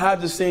 so I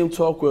had the same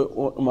talk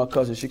with my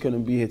cousin. She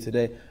couldn't be here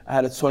today. I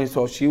had a same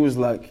talk. She was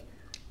like,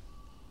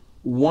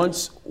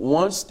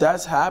 once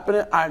that's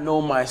happening, I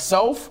know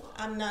myself.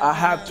 I'm not I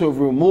have to gonna-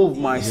 remove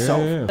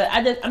myself. Yeah. But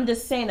I'm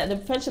just saying that the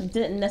friendship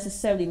didn't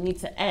necessarily need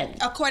to end.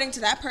 According to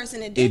that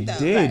person, it did. It though.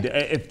 did.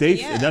 If they,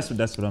 Yeah. that's what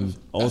I'm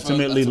what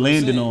ultimately I'm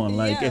landing saying. on.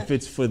 Like, Yeah. if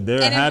it's for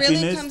their And it really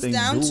happiness, comes then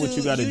down do to what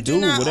you got to do do,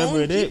 not whatever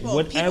own it is, people.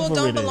 whatever People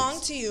don't it is.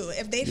 belong to you.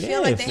 If they Yeah,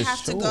 feel like they for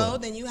have to sure. go,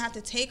 then you have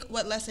to take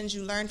what lessons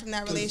you learned from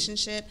that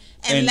relationship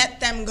and let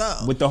them go.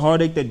 With the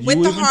heartache that you With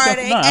the even suffered.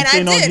 heartache, No, I'm and I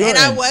saying on did, your and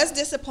I end. was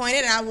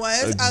disappointed, and I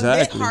was a bit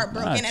Exactly.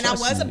 heartbroken, Nah, and I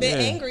trust was a me, bit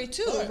yeah. angry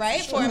too, right,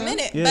 for a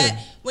minute. Yeah. But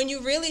when you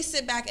really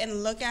sit back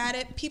and look at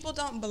it, people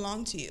don't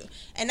belong to you,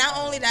 and not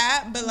only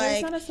that, but But like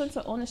it's not a sense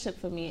of ownership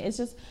for me. It's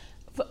just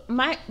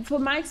for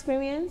my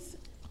experience.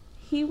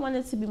 He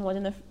wanted to be more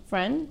than a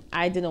friend.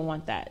 I didn't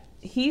want that.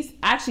 He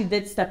actually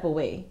did step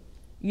away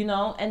you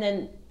know, and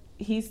then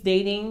he's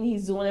dating,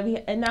 he's doing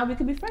everything, and now we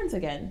could be friends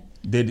again.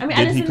 Did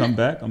he come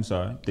back? I'm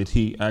sorry. Did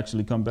he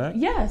actually come back?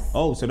 Yes.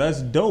 Oh, so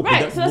that's dope.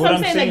 Right. But So that's what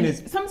I'm saying. Like,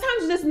 is, sometimes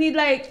you just need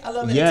like A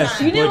little bit of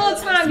time. You need a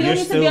little time. You don't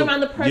need to be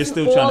around the person You're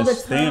still all trying the to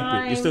stamp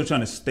time. it. You're still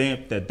trying to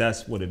stamp that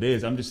that's what it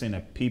is. I'm just saying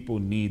that people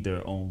need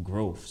their own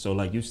growth. So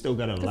like you still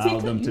gotta allow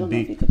them to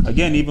be.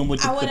 Again, even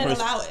with I the wouldn't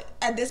person. allow it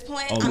at this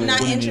point. Oh, I'm you not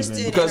wouldn't interested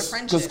even- in a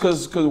friendship.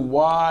 Because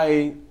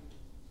why?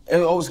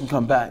 It always can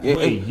come back.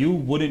 Wait, you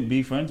wouldn't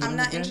be friends with I'm him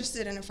not again?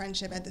 interested in a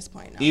friendship at this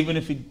point. No. Even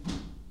if he.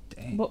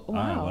 Dang. But, All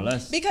right, wow. well,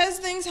 that's. Because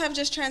things have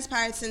just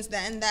transpired since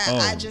then that Oh,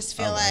 I just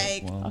feel all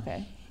right, like well.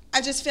 Okay.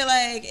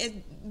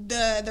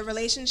 the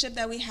relationship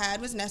that we had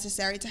was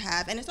necessary to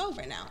have, and it's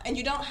over now. And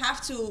you don't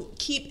have to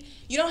keep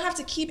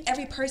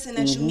every person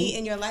that you meet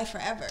in your life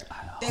forever.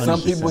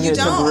 Some people you hit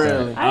don't.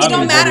 temporarily. It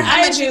don't matter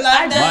how much you love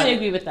I them. definitely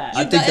agree with that.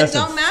 I think It that's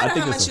don't matter how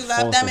that's much a you love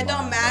fault them. of It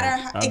don't mine,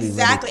 matter bro. I'll be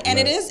exactly, really-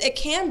 and right. it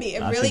can be.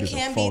 It I really think it's a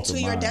can be fault to of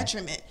your mine.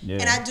 detriment. Yeah.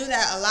 And I do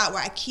that a lot,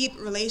 where I keep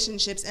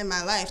relationships in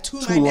my life to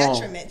Too my long.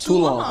 detriment. Too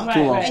long. Right, Too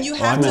long. right. And you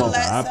Oh, I have mean to the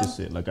let some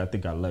opposite. Like I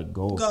think I let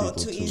go of go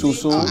people too easy. Too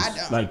soon? Oh, I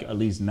don't. Like at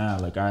least now,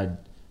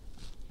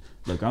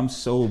 like I'm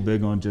so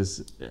big on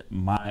just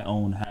my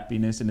own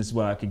happiness, and this is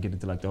why I could get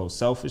into like the whole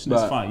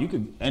selfishness. Right. Fine, you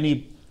could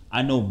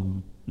I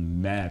know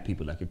mad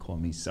people that could call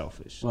me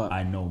selfish. Right.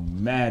 I know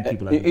mad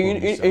people that And could call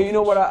me selfish. you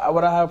know what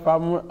I have a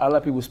problem with? I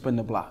let people spin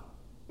the block.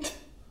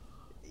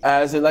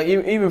 As in, like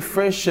even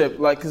friendship,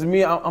 like, cause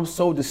me, I'm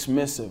so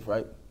dismissive,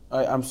 right?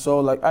 I'm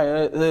so like,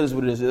 it is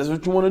what it is. That's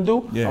what you want to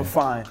do. Yeah. I'm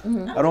fine.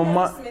 Mm-hmm. I don't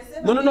mind.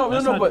 dismissive. No.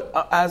 That's not-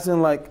 But as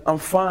in, like, I'm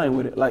fine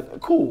with it. Like,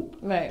 cool.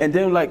 Right. And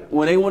then, like,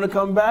 when they want to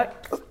come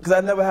back, cause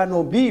I never had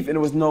no beef, and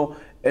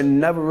it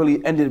never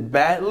really ended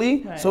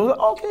badly. Right. So it was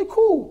like, okay,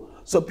 cool.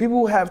 So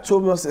people have too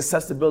much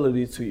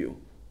accessibility to you.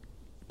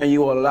 And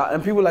you allow,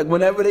 and people like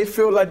whenever they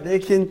feel like they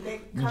can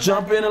come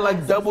jump back in and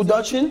like double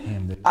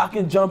dutching, I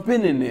can jump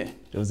in there.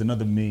 There was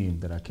another meme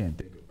that I can't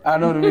think of. I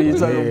know what you're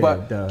talking Yeah,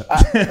 about. duh.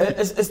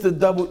 It's the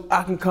double.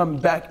 I can come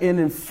back in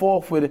and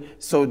forth with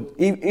it. So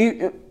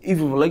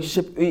even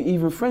relationship,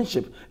 even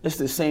friendship, it's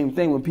the same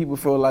thing. When people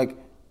feel like,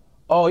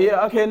 oh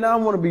yeah, okay, now I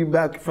want to be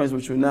back friends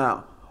with you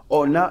now,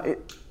 or now.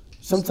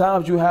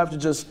 Sometimes you have to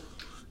just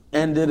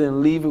end it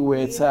and leave it where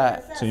it's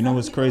at. So you know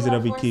what's Some people crazy are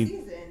that we for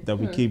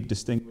a keep season.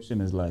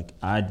 distinguishing is like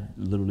I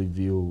literally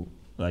view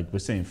like we're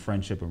saying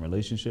friendship and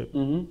relationship.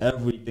 Mm-hmm.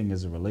 Everything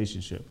is a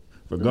relationship,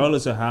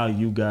 regardless of how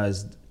you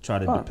guys try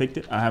to depict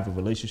it. I have a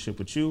relationship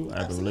with you.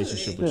 I have a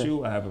relationship with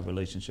you. I have a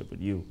relationship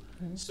with you.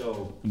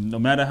 So no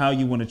matter how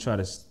you want to try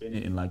to spin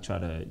it and like try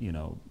to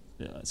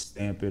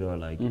stamp it or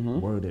like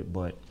word it,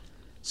 but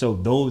so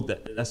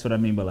that's what I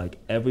mean by like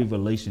every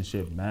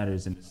relationship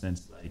matters in the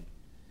sense like.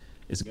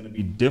 It's gonna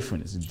be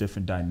different. It's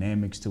different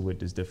dynamics to it.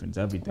 There's different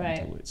everything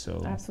Right. to it.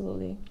 So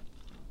Absolutely.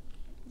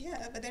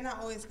 Yeah, but they're not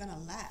always gonna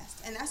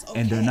last, and that's okay.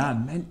 and they're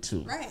not meant to.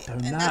 Right, They're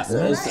and not that's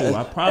meant right. to.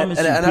 I promise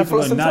you, and I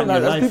people feel are not in your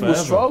sometimes as life people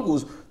forever.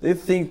 struggles, they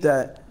think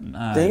that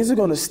Nah. things are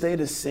gonna stay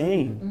the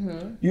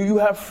same. You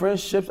have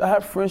friendships. I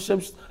have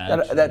friendships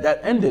that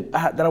ended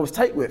that I was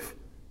tight with.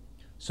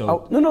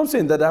 So I'm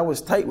saying that I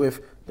was tight with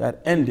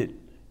that ended,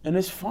 and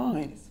it's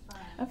fine.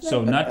 I feel so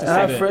like- not to And I say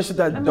have that. friendships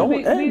that I mean,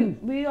 don't end.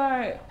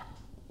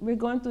 we're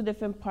going through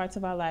different parts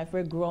of our life.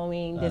 We're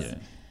growing. Yeah. You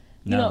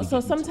Now know, we so getting to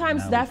it. sometimes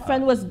Now we that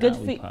friend was potting. good Now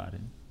for we you.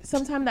 potting.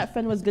 Sometimes that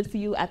friend was good for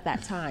you at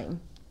that time.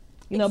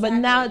 You know, but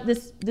Exactly. now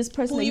this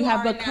person Who that you you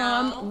have are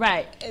become, now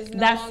right? is no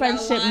That longer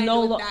friendship aligned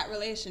no with longer. that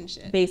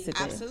relationship.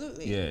 Basically.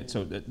 Absolutely. Yeah.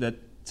 So that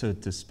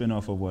to spin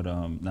off of what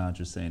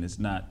Nadra's saying, it's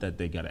not that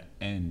they gotta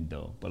end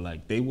though, but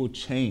like they will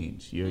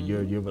change.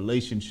 Your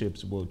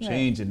relationships will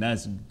change, and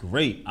that's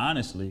great.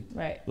 Honestly.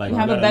 Right. Like You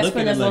have a gotta best look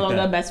friend at it that's no like longer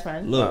that. a best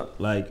friend. Look,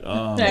 like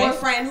Right. Or a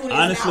friend who is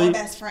honestly, now a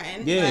best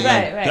friend. Yeah, Like,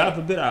 like, Right. God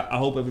forbid. I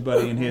hope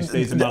everybody in here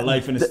stays in my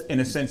life in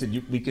a sense that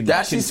we can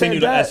That she continue said to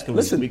that. escalate.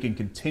 Listen, we can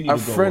continue a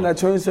to go friend up.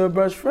 that turned into a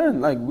best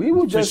friend. Like we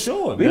were just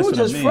sure. we That's were what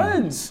I just mean.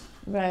 friends.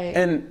 Right.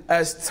 And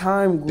as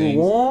time grew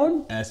Things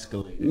on,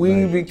 escalated.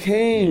 we right?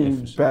 became Yeah,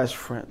 for sure. best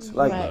friends.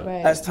 Like Right,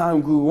 right. as time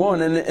grew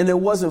on, and it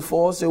wasn't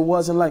false. It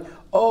wasn't like,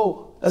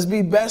 oh, let's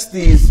be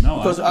besties. No,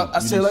 because I I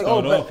think say you like, didn't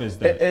oh, start off as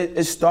that.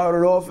 it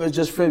started off as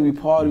just friends. We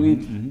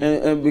partied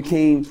and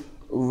became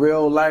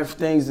real life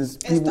things. And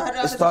It started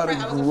off as a friend. I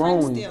was a friend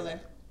growing. stealer.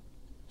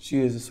 She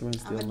is a friend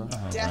I'm a stealer,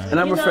 definitely. and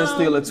I'm You a friend know,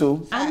 stealer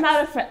too. I'm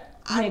not a friend.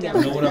 Maybe You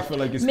know what I feel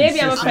like is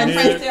Maybe I'm a consistent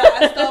friend here?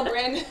 I stole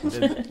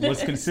Brandon.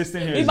 What's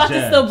consistent here We is about to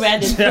Jazz. steal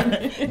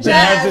Brandon.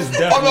 Jazz is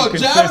definitely Oh no,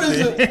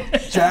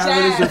 consistent.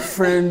 Jared is a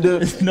friend.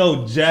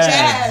 No, Jazz.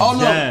 Jazz. Oh no,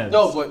 Jazz.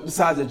 no, but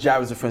besides that,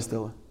 Jared is a friend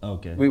stealer.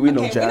 Okay. We know Okay,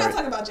 we're not Jared.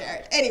 talking about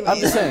Jared. Anyway. I'm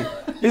just saying,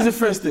 he's a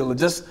friend stealer.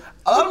 Just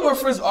A lot of my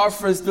friends are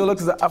friends still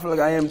because I feel like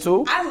I am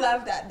too. I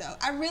love that though.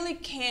 I really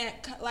can't,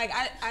 like,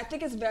 I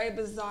think it's very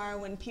bizarre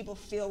when people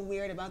feel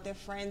weird about their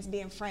friends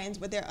being friends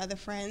with their other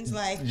friends.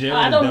 Like, Jared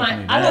I don't is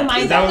mind. definitely I don't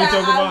mind Is that what that.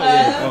 you're talking about? I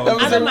Yeah. love-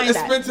 Oh. I don't mind It's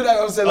that. been to that.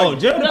 I was saying, like, Oh,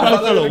 Jared I probably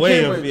love feel the a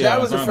way camera. if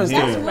Jared was a I'm friend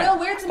here. that's too. real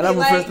weird to And me. I'm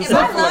a friend Like, to if some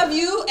I people. love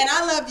you and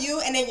I love you,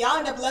 and then y'all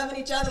end up loving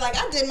each other, like,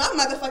 I did my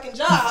motherfucking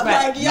job.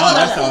 Right. Like, No, y'all,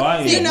 that's how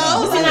I you am.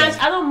 know, No, See,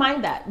 like, I don't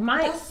mind that.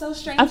 that's so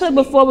strange. I feel to like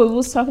me. before what we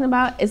was talking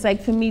about, it's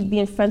like for me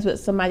being friends with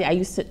somebody I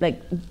used to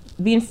like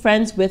being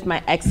friends with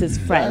my ex's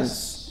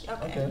friends.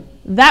 Okay.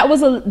 That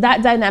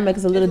dynamic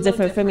is a little It's a little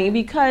different for me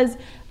because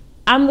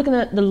I'm looking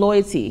at the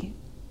loyalty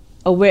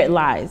of where it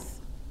lies.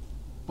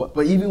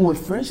 But even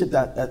with friendship,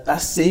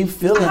 that same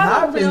feeling I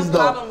have a real happens though.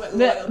 problem with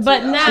loyalty.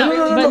 But though. now,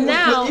 No, but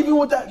now, even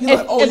with that, you're if,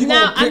 like, oh, if you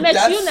now gonna I pick met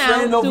that you now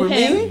friend through over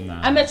him, me?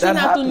 Nah. I met you That now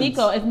through happens.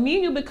 Nico. If me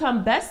and you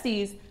become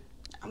besties,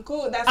 I'm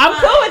cool. That's I'm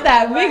fine. cool with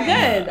that. We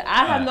Right. good.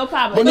 I have no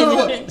problem. But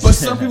no, but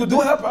some people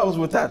do have problems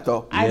with that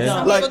though. I Yeah.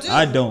 don't. Like, People do.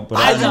 I don't, but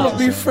I I just know gonna be what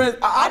you're saying. friends.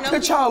 I know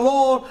put y'all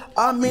on.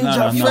 I made Nah,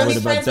 y'all I'm not friends. worried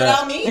about friends that.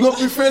 without me. You gonna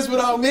be friends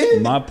without me?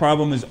 My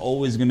problem is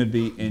always gonna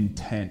be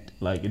intent.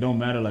 Like it don't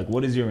matter. Like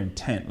what is your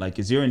intent? Like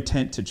is your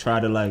intent to try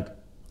to like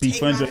be Take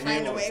friends my with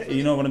friend away from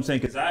you know what I'm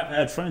saying? Because I've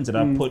had friends that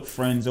I put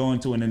friends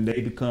onto and then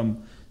they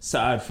become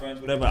side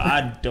friends, whatever.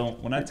 I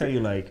don't. When I tell you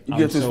like You I'm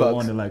get two so fucks.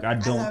 on to like I I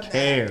don't love that.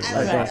 care. I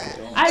Like love I that.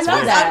 don't I As love far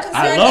as that. I'm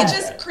concerned, I love it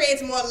just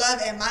creates more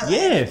love in my life.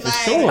 Yeah, for Like,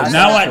 sure. I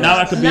Now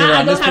I could be Now I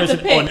around don't this have to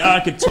person. Or pick. now I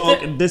could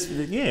talk and this.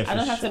 Yeah, for I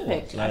don't have to sure.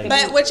 pick. I Like, can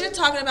But what you're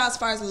talking about as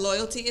far as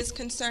loyalty is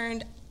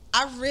concerned,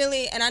 I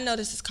really, and I know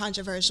this is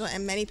controversial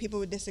and many people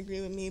would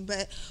disagree with me,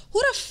 but who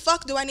the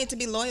fuck do I need to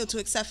be loyal to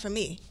except for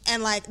me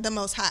and like the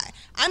Most High?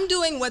 I'm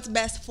doing what's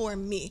best for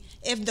me.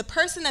 If the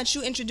person that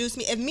you introduce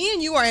me, if me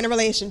and you are in a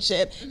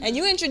relationship and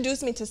you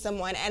introduce me to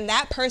someone and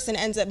that person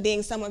ends up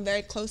being someone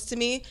very close to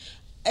me,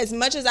 as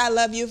much as I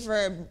love you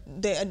for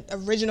the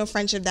original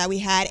friendship that we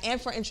had and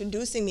for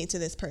introducing me to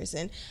this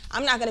person,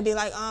 I'm not gonna be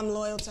like, oh, I'm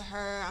loyal to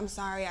her. I'm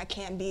sorry, I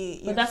can't be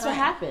your But that's what friend.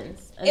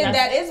 happens. And And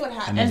that's- that is what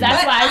happens. And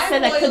that's But why I I'm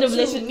said that could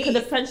loyal to me.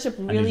 the friendship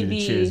I really need you be?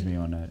 to cheers me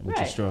on that with your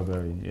Right.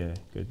 strawberry. Yeah,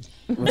 good.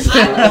 I'm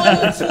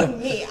loyal to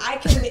me.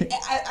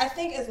 I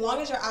think as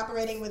long as you're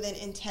operating within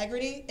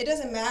integrity, it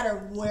doesn't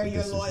matter where your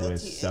This is where loyalty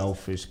is.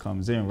 selfish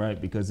comes in,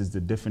 right? Because it's the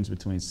difference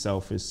between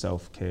selfish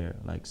self-care.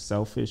 Like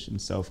selfish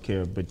and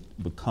self-care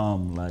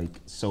become like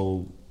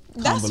so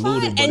That's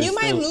convoluted. fine, but and it's you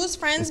might still- lose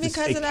friends it's the-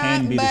 because it of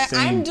can that. be the But same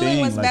I'm doing thing,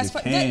 what's like, best it for.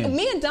 can.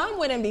 Me and Dom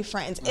wouldn't be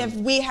friends if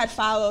we had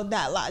followed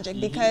that logic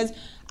because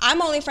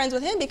I'm only friends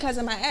with him because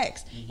of my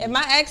ex. If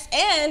my ex,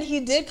 and he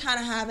did kind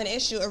of have an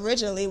issue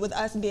originally with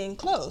us being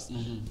close,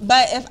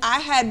 but if I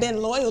had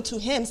been loyal to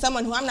him,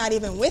 someone who I'm not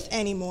even with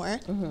anymore.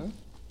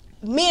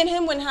 Me and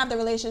him wouldn't have the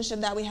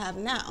relationship that we have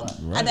now.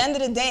 Right. At the end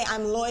of the day,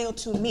 I'm loyal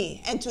to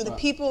me and to the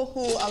people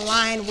who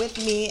align with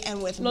me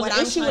and with No, what the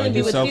I'm issue trying to wouldn't be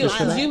do with you you selfish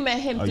because for you that? met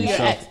him Are through you your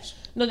selfish? ex.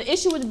 No, the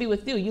issue wouldn't be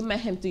with you. You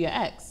met him through your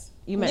ex.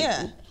 You met.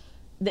 Yeah.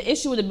 The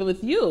issue would have been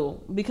with you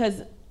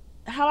because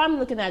how I'm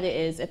looking at it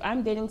is if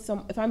I'm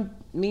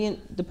me and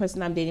the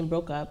person I'm dating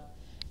broke up,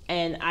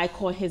 and I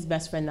call his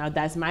best friend now,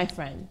 that's my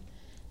friend.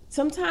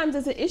 Sometimes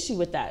there's an issue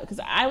with that because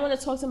I want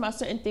to talk to him about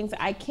certain things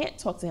that I can't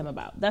talk to him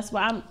about. That's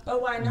why I'm.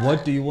 But why not?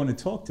 What do you want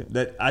to talk to?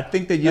 That I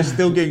think that you're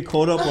still getting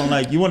caught up on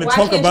like you want to Why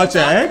talk can't about you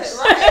your talk to- ex.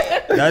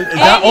 Right. Is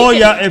that all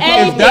y'all?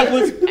 If that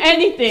was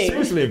anything.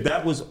 seriously, if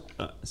that was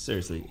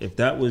if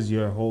that was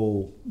your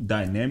whole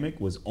dynamic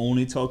was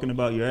only talking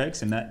about your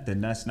ex, and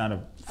then that's not a A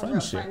real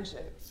friendship.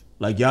 friendship.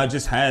 Like y'all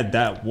just had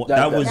that. That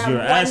That- was that your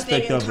one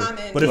aspect thing in of it.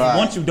 common. But if Right.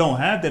 once you don't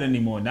have that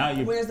anymore, now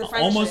you're Where's the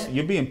almost friendship?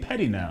 you're being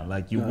petty now.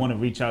 Like you want to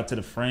reach out to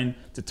the friend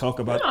to talk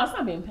about. No, it's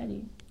not being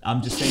petty.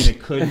 I'm just saying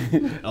it could.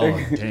 Oh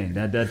dang,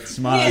 that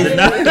smile Yeah, did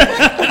not.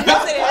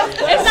 Yes,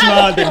 it is. It's smile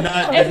not. did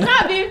not. It's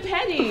not being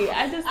petty.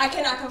 I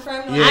cannot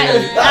confirm nor Yeah.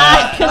 deny.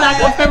 I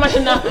cannot confirm or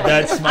deny.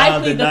 That smile I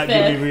did plead the not give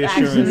me fifth,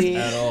 reassurance actually.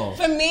 at all.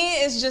 For me,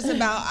 it's just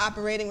about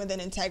operating within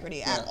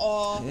integrity at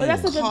all. But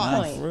that's a good costs.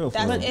 point. For real, for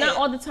That's real. But it. not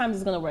all the time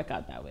it's gonna work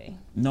out that way.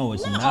 No,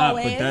 it's Not not.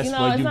 always. But that's You know,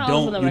 why it's you not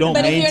always don't gonna you don't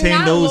But if you're maintain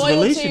not those loyal to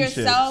relationships.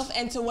 yourself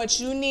and to what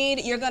you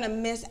need, you're gonna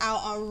miss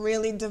out on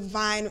really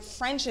divine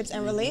friendships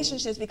and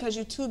relationships because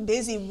you're too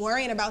busy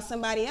worrying about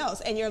somebody else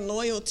and your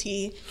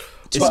loyalty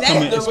to It's them.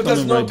 coming- it's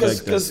because right back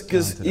because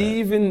down to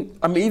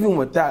that. even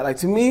with that, like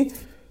to me,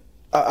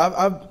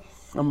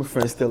 I'm a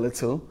friend still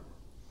too.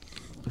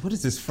 What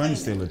is this friend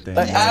stealer thing?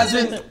 Like as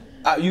in,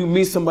 you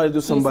meet somebody, do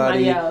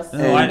somebody. somebody else.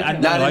 No, I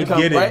now they I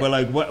become- get it, right? but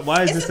like,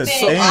 why is It's this a a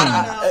thing.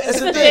 thing?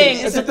 It's a a thing. thing.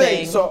 It's It's a a thing.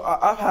 thing. So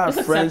I've had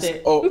It's friends.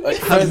 accepted. Oh, like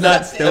friends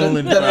not that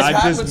stolen, that bro. has I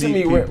just happened to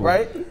meet me, people.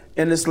 right?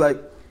 And it's like,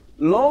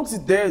 long as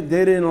they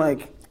didn't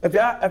like, if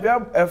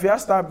y'all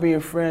stop being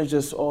friends,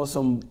 just on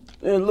some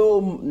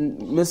little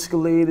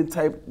miscalculated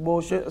type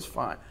bullshit, that's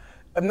fine.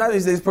 If not,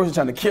 this person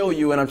trying to kill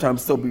you, and I'm trying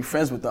to still be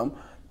friends with them.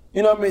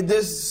 You know what I mean?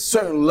 There's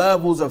certain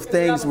levels of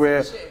things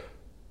where.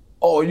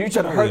 Oh, you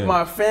trying to hurt yeah.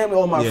 my family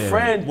or my Yeah.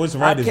 friend? What's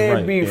right I is can't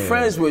right. be Yeah.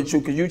 friends with you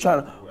because you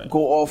trying to go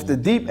off the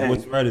deep end.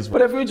 What's right is But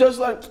right. if we just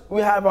like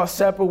we have our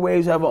separate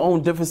ways, have our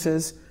own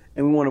differences,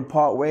 and we want to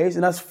part ways,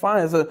 and that's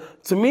fine. So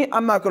to me,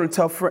 I'm not going to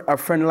tell a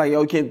friend like,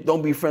 yo, okay,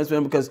 don't be friends with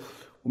him because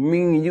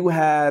me and you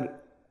had,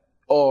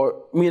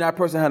 or me and that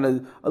person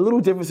had a little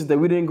differences that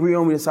we didn't agree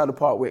on. We decided to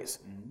part ways.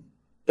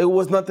 It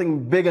was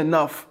nothing big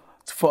enough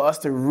for us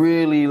to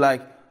really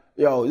like,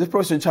 yo, this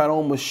person tried to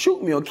almost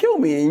shoot me or kill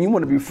me, and you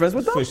want to be friends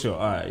with them? For sure. All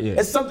right. Yeah.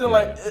 It's something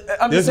like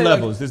there's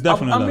levels. There's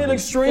definitely I'm levels. being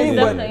extreme, There's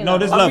but definitely No,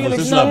 there's I'm levels. being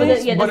There's extreme,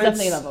 levels. Yeah, but there's it's-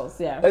 definitely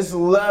levels. Yeah. It's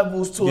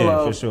levels to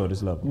Yeah, for sure.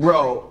 There's levels.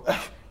 bro.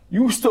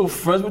 You still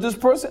friends with this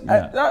person?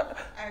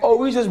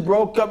 We just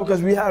broke up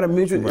because we had a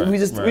mutual. We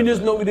just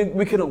know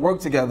we couldn't work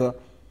together,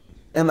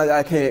 and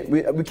like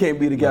we can't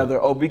be together,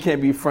 or we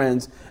can't be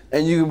friends.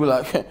 And you can be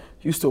like,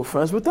 you still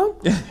friends with them,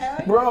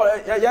 bro?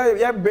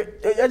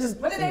 Yeah, just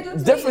What did they do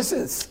to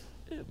differences.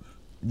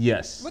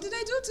 Yes. What did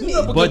they do to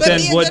me? But then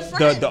be a good what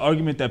friend. the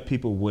argument that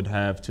people would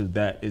have to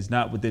that is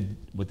not what did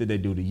they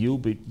do to you,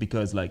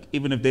 because like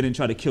even if they didn't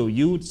try to kill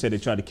you, say they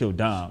tried to kill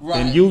Dom,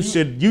 then you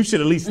should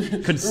at least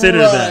consider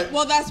that.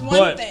 Well, that's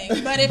one thing.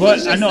 But if but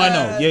it's I just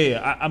know.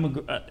 Yeah.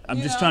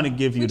 I'm just trying to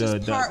give you we the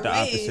just part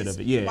opposite ways, of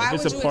it. Yeah. Why if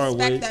would it's you a part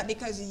expect ways. that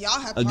because y'all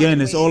have parted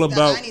Again, it's all ways that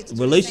I about need to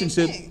do the same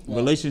thing?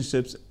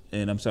 relationships,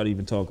 and I'm sorry to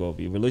even talk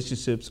over you.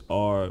 Relationships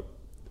are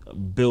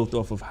built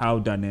off of how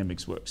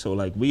dynamics work. So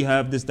like we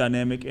have this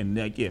dynamic, and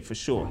like for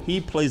sure, he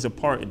plays a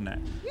part in that.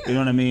 Yeah. You know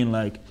what I mean?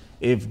 Like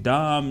if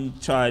Dom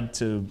tried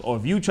to, or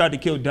if you tried to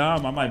kill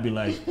Dom, I might be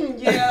like,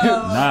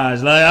 nah,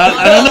 it's like I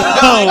don't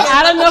know.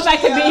 I don't know if I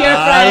can be your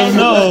I don't friend.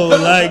 know,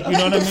 like you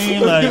know what I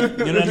mean, like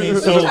you know what I mean.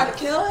 So, Try to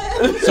kill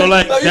him? so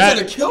like No, you that,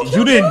 trying to kill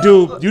you didn't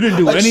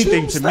do Like,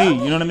 anything shoot to me. style? You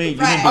know what I mean? You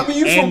Right. didn't do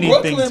You from anything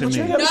Brooklyn, to but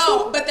you me. got-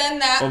 No, but then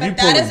that, Or if you but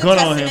pull that a is a gun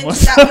on him testament or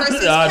to that something,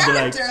 person's I'd be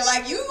like- character.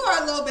 Like you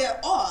are a little bit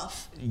off.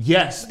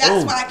 Yes. That's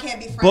oh, why I can't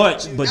be friends but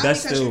with you. but Not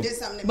that's because still. you did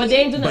something to But me. they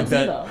ain't do nothing But to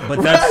you that, though.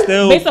 but that's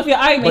still. Based off your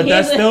argument, But he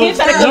that's ain't still. trying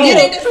to Girl, kill you you.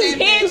 did the same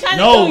He ain't thing. trying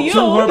to No, kill you.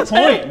 to her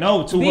point.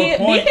 No, to her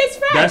point. Be his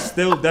friend. That's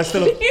still.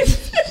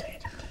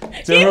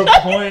 To He her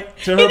tried- point.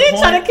 To He her didn't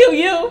try to point. kill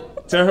you.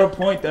 To her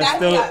point. That's Back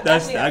still. me up,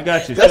 That's. back me I up.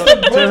 got you. That's To the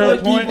her Brooklyn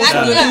point. people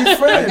trying to I be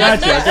friends.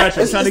 got you. I'm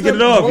It's trying to the get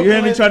it off. You hear me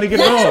Brooklyn- trying to get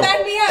it Back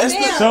off. me up, It's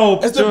damn. So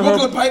It's the to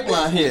Brooklyn her.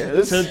 pipeline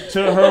here.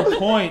 To her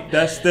point,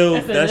 that's still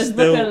It's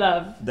Brooklyn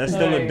love. that's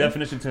still a Sorry.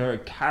 definition to her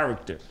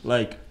character.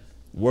 Like,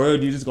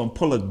 word, you just gonna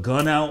pull a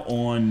gun out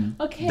on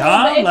Okay.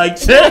 Dom? but Like,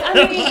 if- I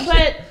mean,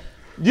 but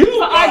you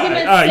for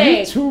argument's all right, sake.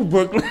 you too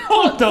Brooklyn.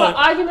 Hold For on.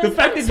 argument's The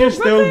fact sake, that you're too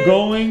still Brooklyn.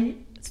 going.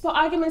 for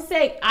argument's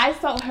sake, I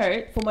felt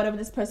hurt from whatever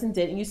this person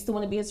did, and you still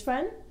want to be his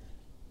friend.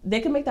 They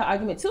can make that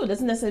argument too. It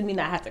doesn't necessarily mean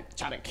I have to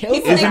try to kill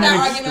People you. make Isn't that an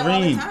argument all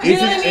the extreme. time. You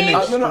Isn't know what I an mean?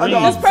 extreme. No, I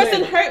know. This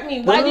person hurt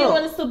me. Why No, do you no.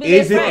 want to still be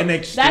Is their it friend? an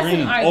That's an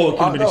extreme? argument. Oh, it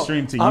could have been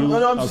extreme to you. I'm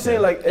just Okay.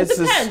 saying, like, it's It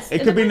just. depends.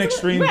 It could be an depends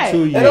extreme right. to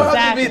you. It don't have to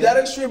Exactly. be that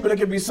extreme, but it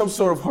could be some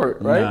sort of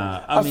hurt, right? Nah,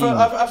 I I mean-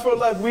 feel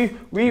like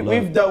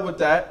we've dealt with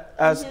that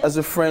as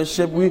a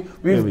friendship. We've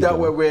we dealt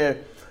go. with where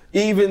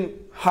even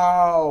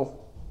how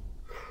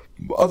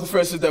other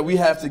friendships that we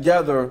have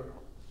together,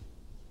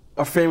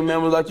 a family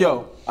member was like,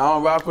 yo, I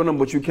don't rock with them,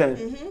 but you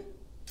can.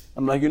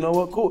 I'm like, you know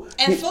what, cool.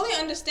 And He- fully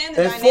understand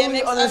the and fully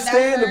dynamics of that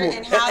understandable. hurt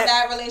and how And-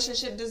 that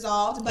relationship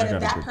dissolved. But I if got a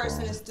that good person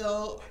point. is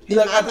still He's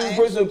in like, my I think this life,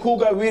 person's a cool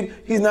guy.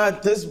 He's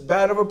not this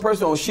bad of a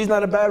person, or she's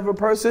not a bad of a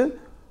person,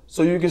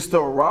 so you can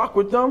still rock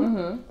with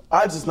them.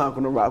 I'm just not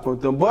gonna rock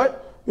with them.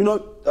 But you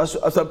know, that's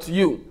up to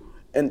you.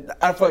 And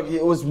I feel like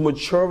it was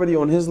maturity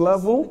on his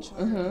level,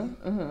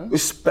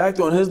 respect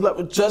on his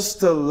level,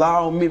 just to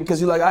allow me, because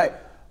he's like,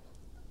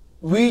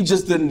 we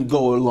just didn't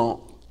go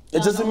along.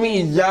 It doesn't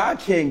mean y'all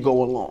can't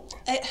go along.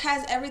 it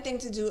has everything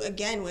to do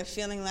again with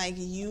feeling like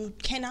you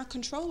cannot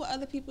control what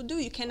other people do.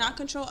 You cannot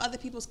control other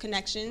people's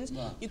connections.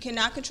 You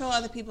cannot control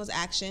other people's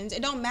actions.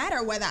 It don't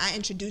matter whether I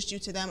introduced you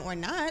to them or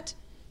not.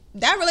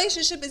 That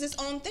relationship is its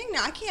own thing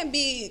now. I can't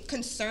be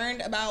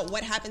concerned about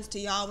what happens to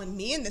y'all when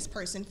me and this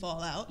person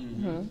fall out.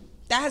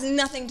 That has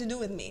nothing to do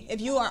with me.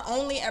 If you are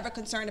only ever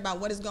concerned about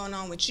what is going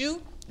on with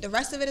you, the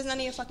rest of it is none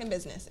of your fucking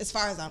business, as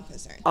far as I'm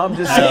concerned. I'm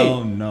just Hell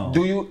saying. no.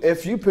 Do you,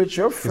 if you put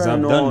your friend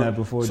I've done on that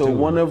before, to too.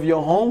 one of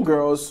your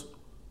homegirls,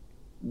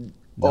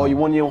 or you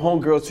one of your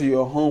homegirls to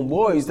your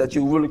homeboys that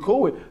you're really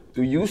cool with,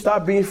 do you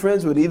stop being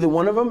friends with either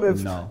one of them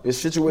if No. the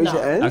situation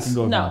No. ends? I can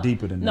go No, even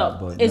deeper than no. that,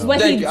 but It's no. what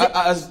he Thank did. you.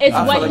 I It's feel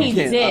what like he you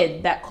can't.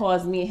 did that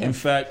caused me and him. In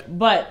fact,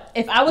 But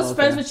if I was Okay.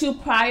 friends with you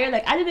prior,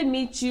 like I didn't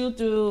meet you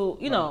through,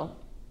 you know,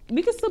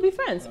 we could still be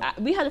friends.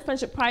 We had a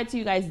friendship prior to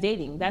you guys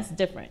dating. That's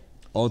different.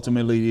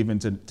 ultimately, even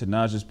to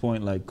Naja's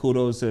point, like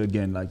kudos to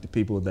again, like the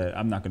people that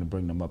I'm not going to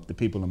bring them up. The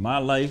people in my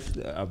life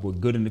were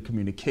good in the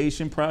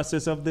communication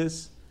process of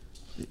this.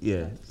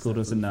 Yeah,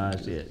 kudos to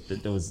Naj. Yeah,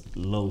 those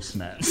low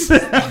snaps.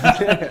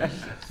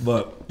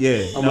 But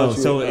yeah, I'm no. gonna let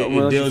you- So I'm it gonna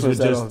let you deals with finish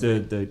that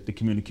just off. the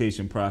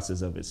communication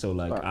process of it. So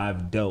like Right.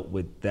 I've dealt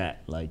with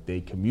that. Like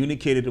they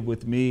communicated it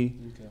with me.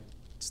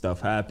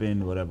 Stuff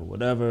happened.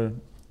 Whatever.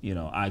 You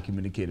know, I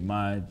communicated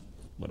my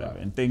whatever,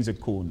 and things are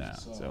cool now.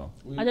 So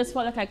I just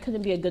felt like I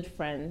couldn't be a good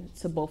friend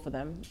to both of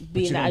them,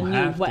 being that I don't knew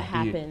have what to be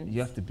happened.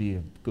 you have to be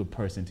a good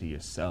person to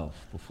yourself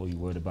before you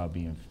worried about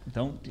being. That's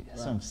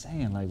what I'm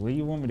saying. Like, where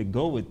you want me to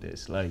go with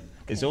this? Like,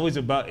 it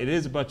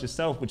is about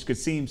yourself, which could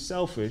seem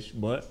selfish,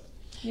 but.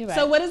 You're right.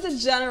 So what is the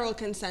general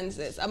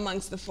consensus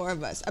amongst the four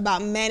of us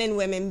about men and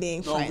women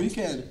being friends? we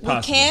can.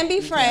 We can be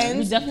friends.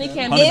 We definitely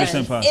can 100% be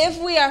friends. possible.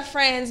 If we are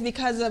friends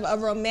because of a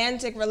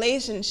romantic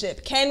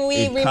relationship, can we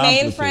It remain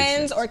complicates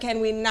friends it. or can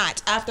we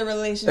not after the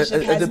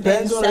relationship It has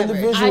depends been on severed?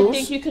 individual. I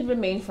think you could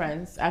remain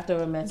friends after a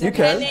romantic. You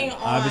can. Depending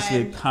on Obviously,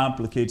 it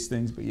complicates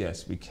things, but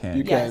yes, we can.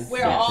 You Yes. can. we're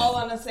Yeah. all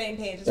on the same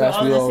page. We're That's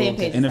on we the all same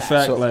okay. page. And in with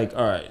fact, So- like,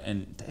 all right,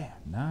 and damn,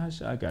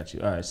 Naj, I got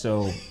you. All right,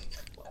 so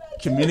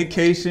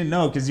communication,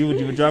 no, because you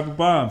would drop a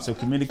bomb. So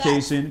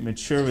communication,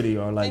 maturity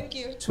are like Thank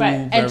you. two Right,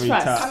 and very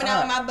trust. top. Coming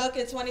out in my book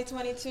in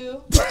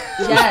 2022.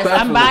 Yes,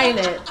 I'm buying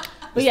it.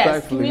 But yes,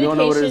 Respectfully, we don't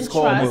know what communication, it's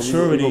called, but trust.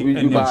 Maturity we and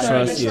then buy it.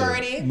 trust.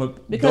 Maturity. Yeah.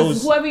 Because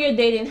Those- whoever you're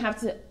dating have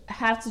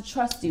to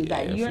trust you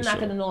that Yeah, you're for not sure.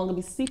 going to no longer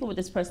be sleeping with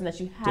this person that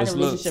you had Just a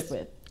look. relationship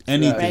with.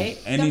 anything, Right?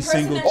 any The person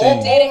single that Or, you're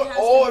thing. dating has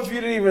or to- if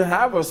you didn't even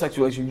have a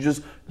sexual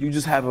relationship, you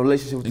just have a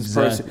relationship with this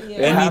Exactly. person. Yeah.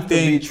 It have to be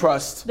Anything-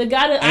 trust. The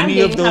guy that I'm Any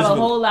of dating have a those-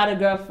 whole lot of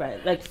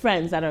girlfriends, like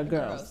friends that are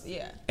girls.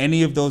 Yeah.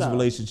 Any of those So,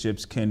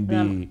 relationships can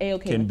I'm be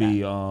A-okay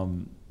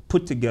with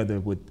put together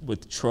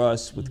with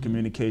trust, with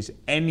communication.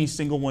 Any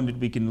single one that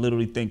we can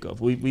literally think of.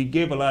 We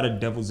give a lot of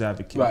devil's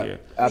advocate Right, here,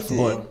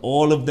 absolutely. but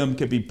all of them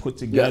can be put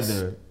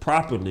together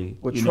properly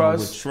With with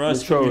trust,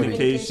 trust, maturity.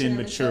 communication, and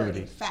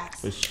maturity,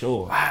 Facts. for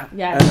sure.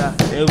 Yes.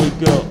 There we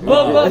go.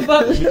 But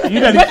You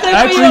gotta, Good thing for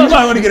actually, you. you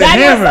might want to get a That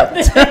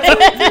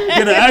hammer.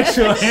 Get an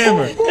actual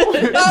hammer.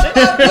 Bop,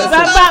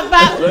 bop,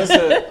 bop.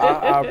 Listen,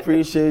 I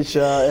appreciate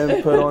your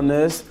input on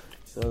this.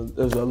 So it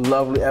was a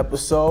lovely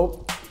episode.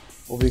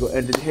 Well, we're going to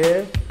end it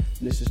here.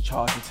 This is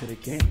Charging to the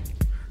Game.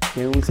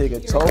 Can we take a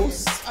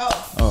toast?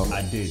 Oh, Oh,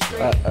 I did.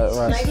 Right.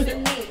 nice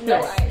and neat.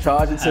 No ice.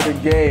 Charging to the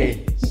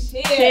game. Cheers.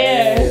 Cheers.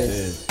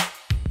 Cheers.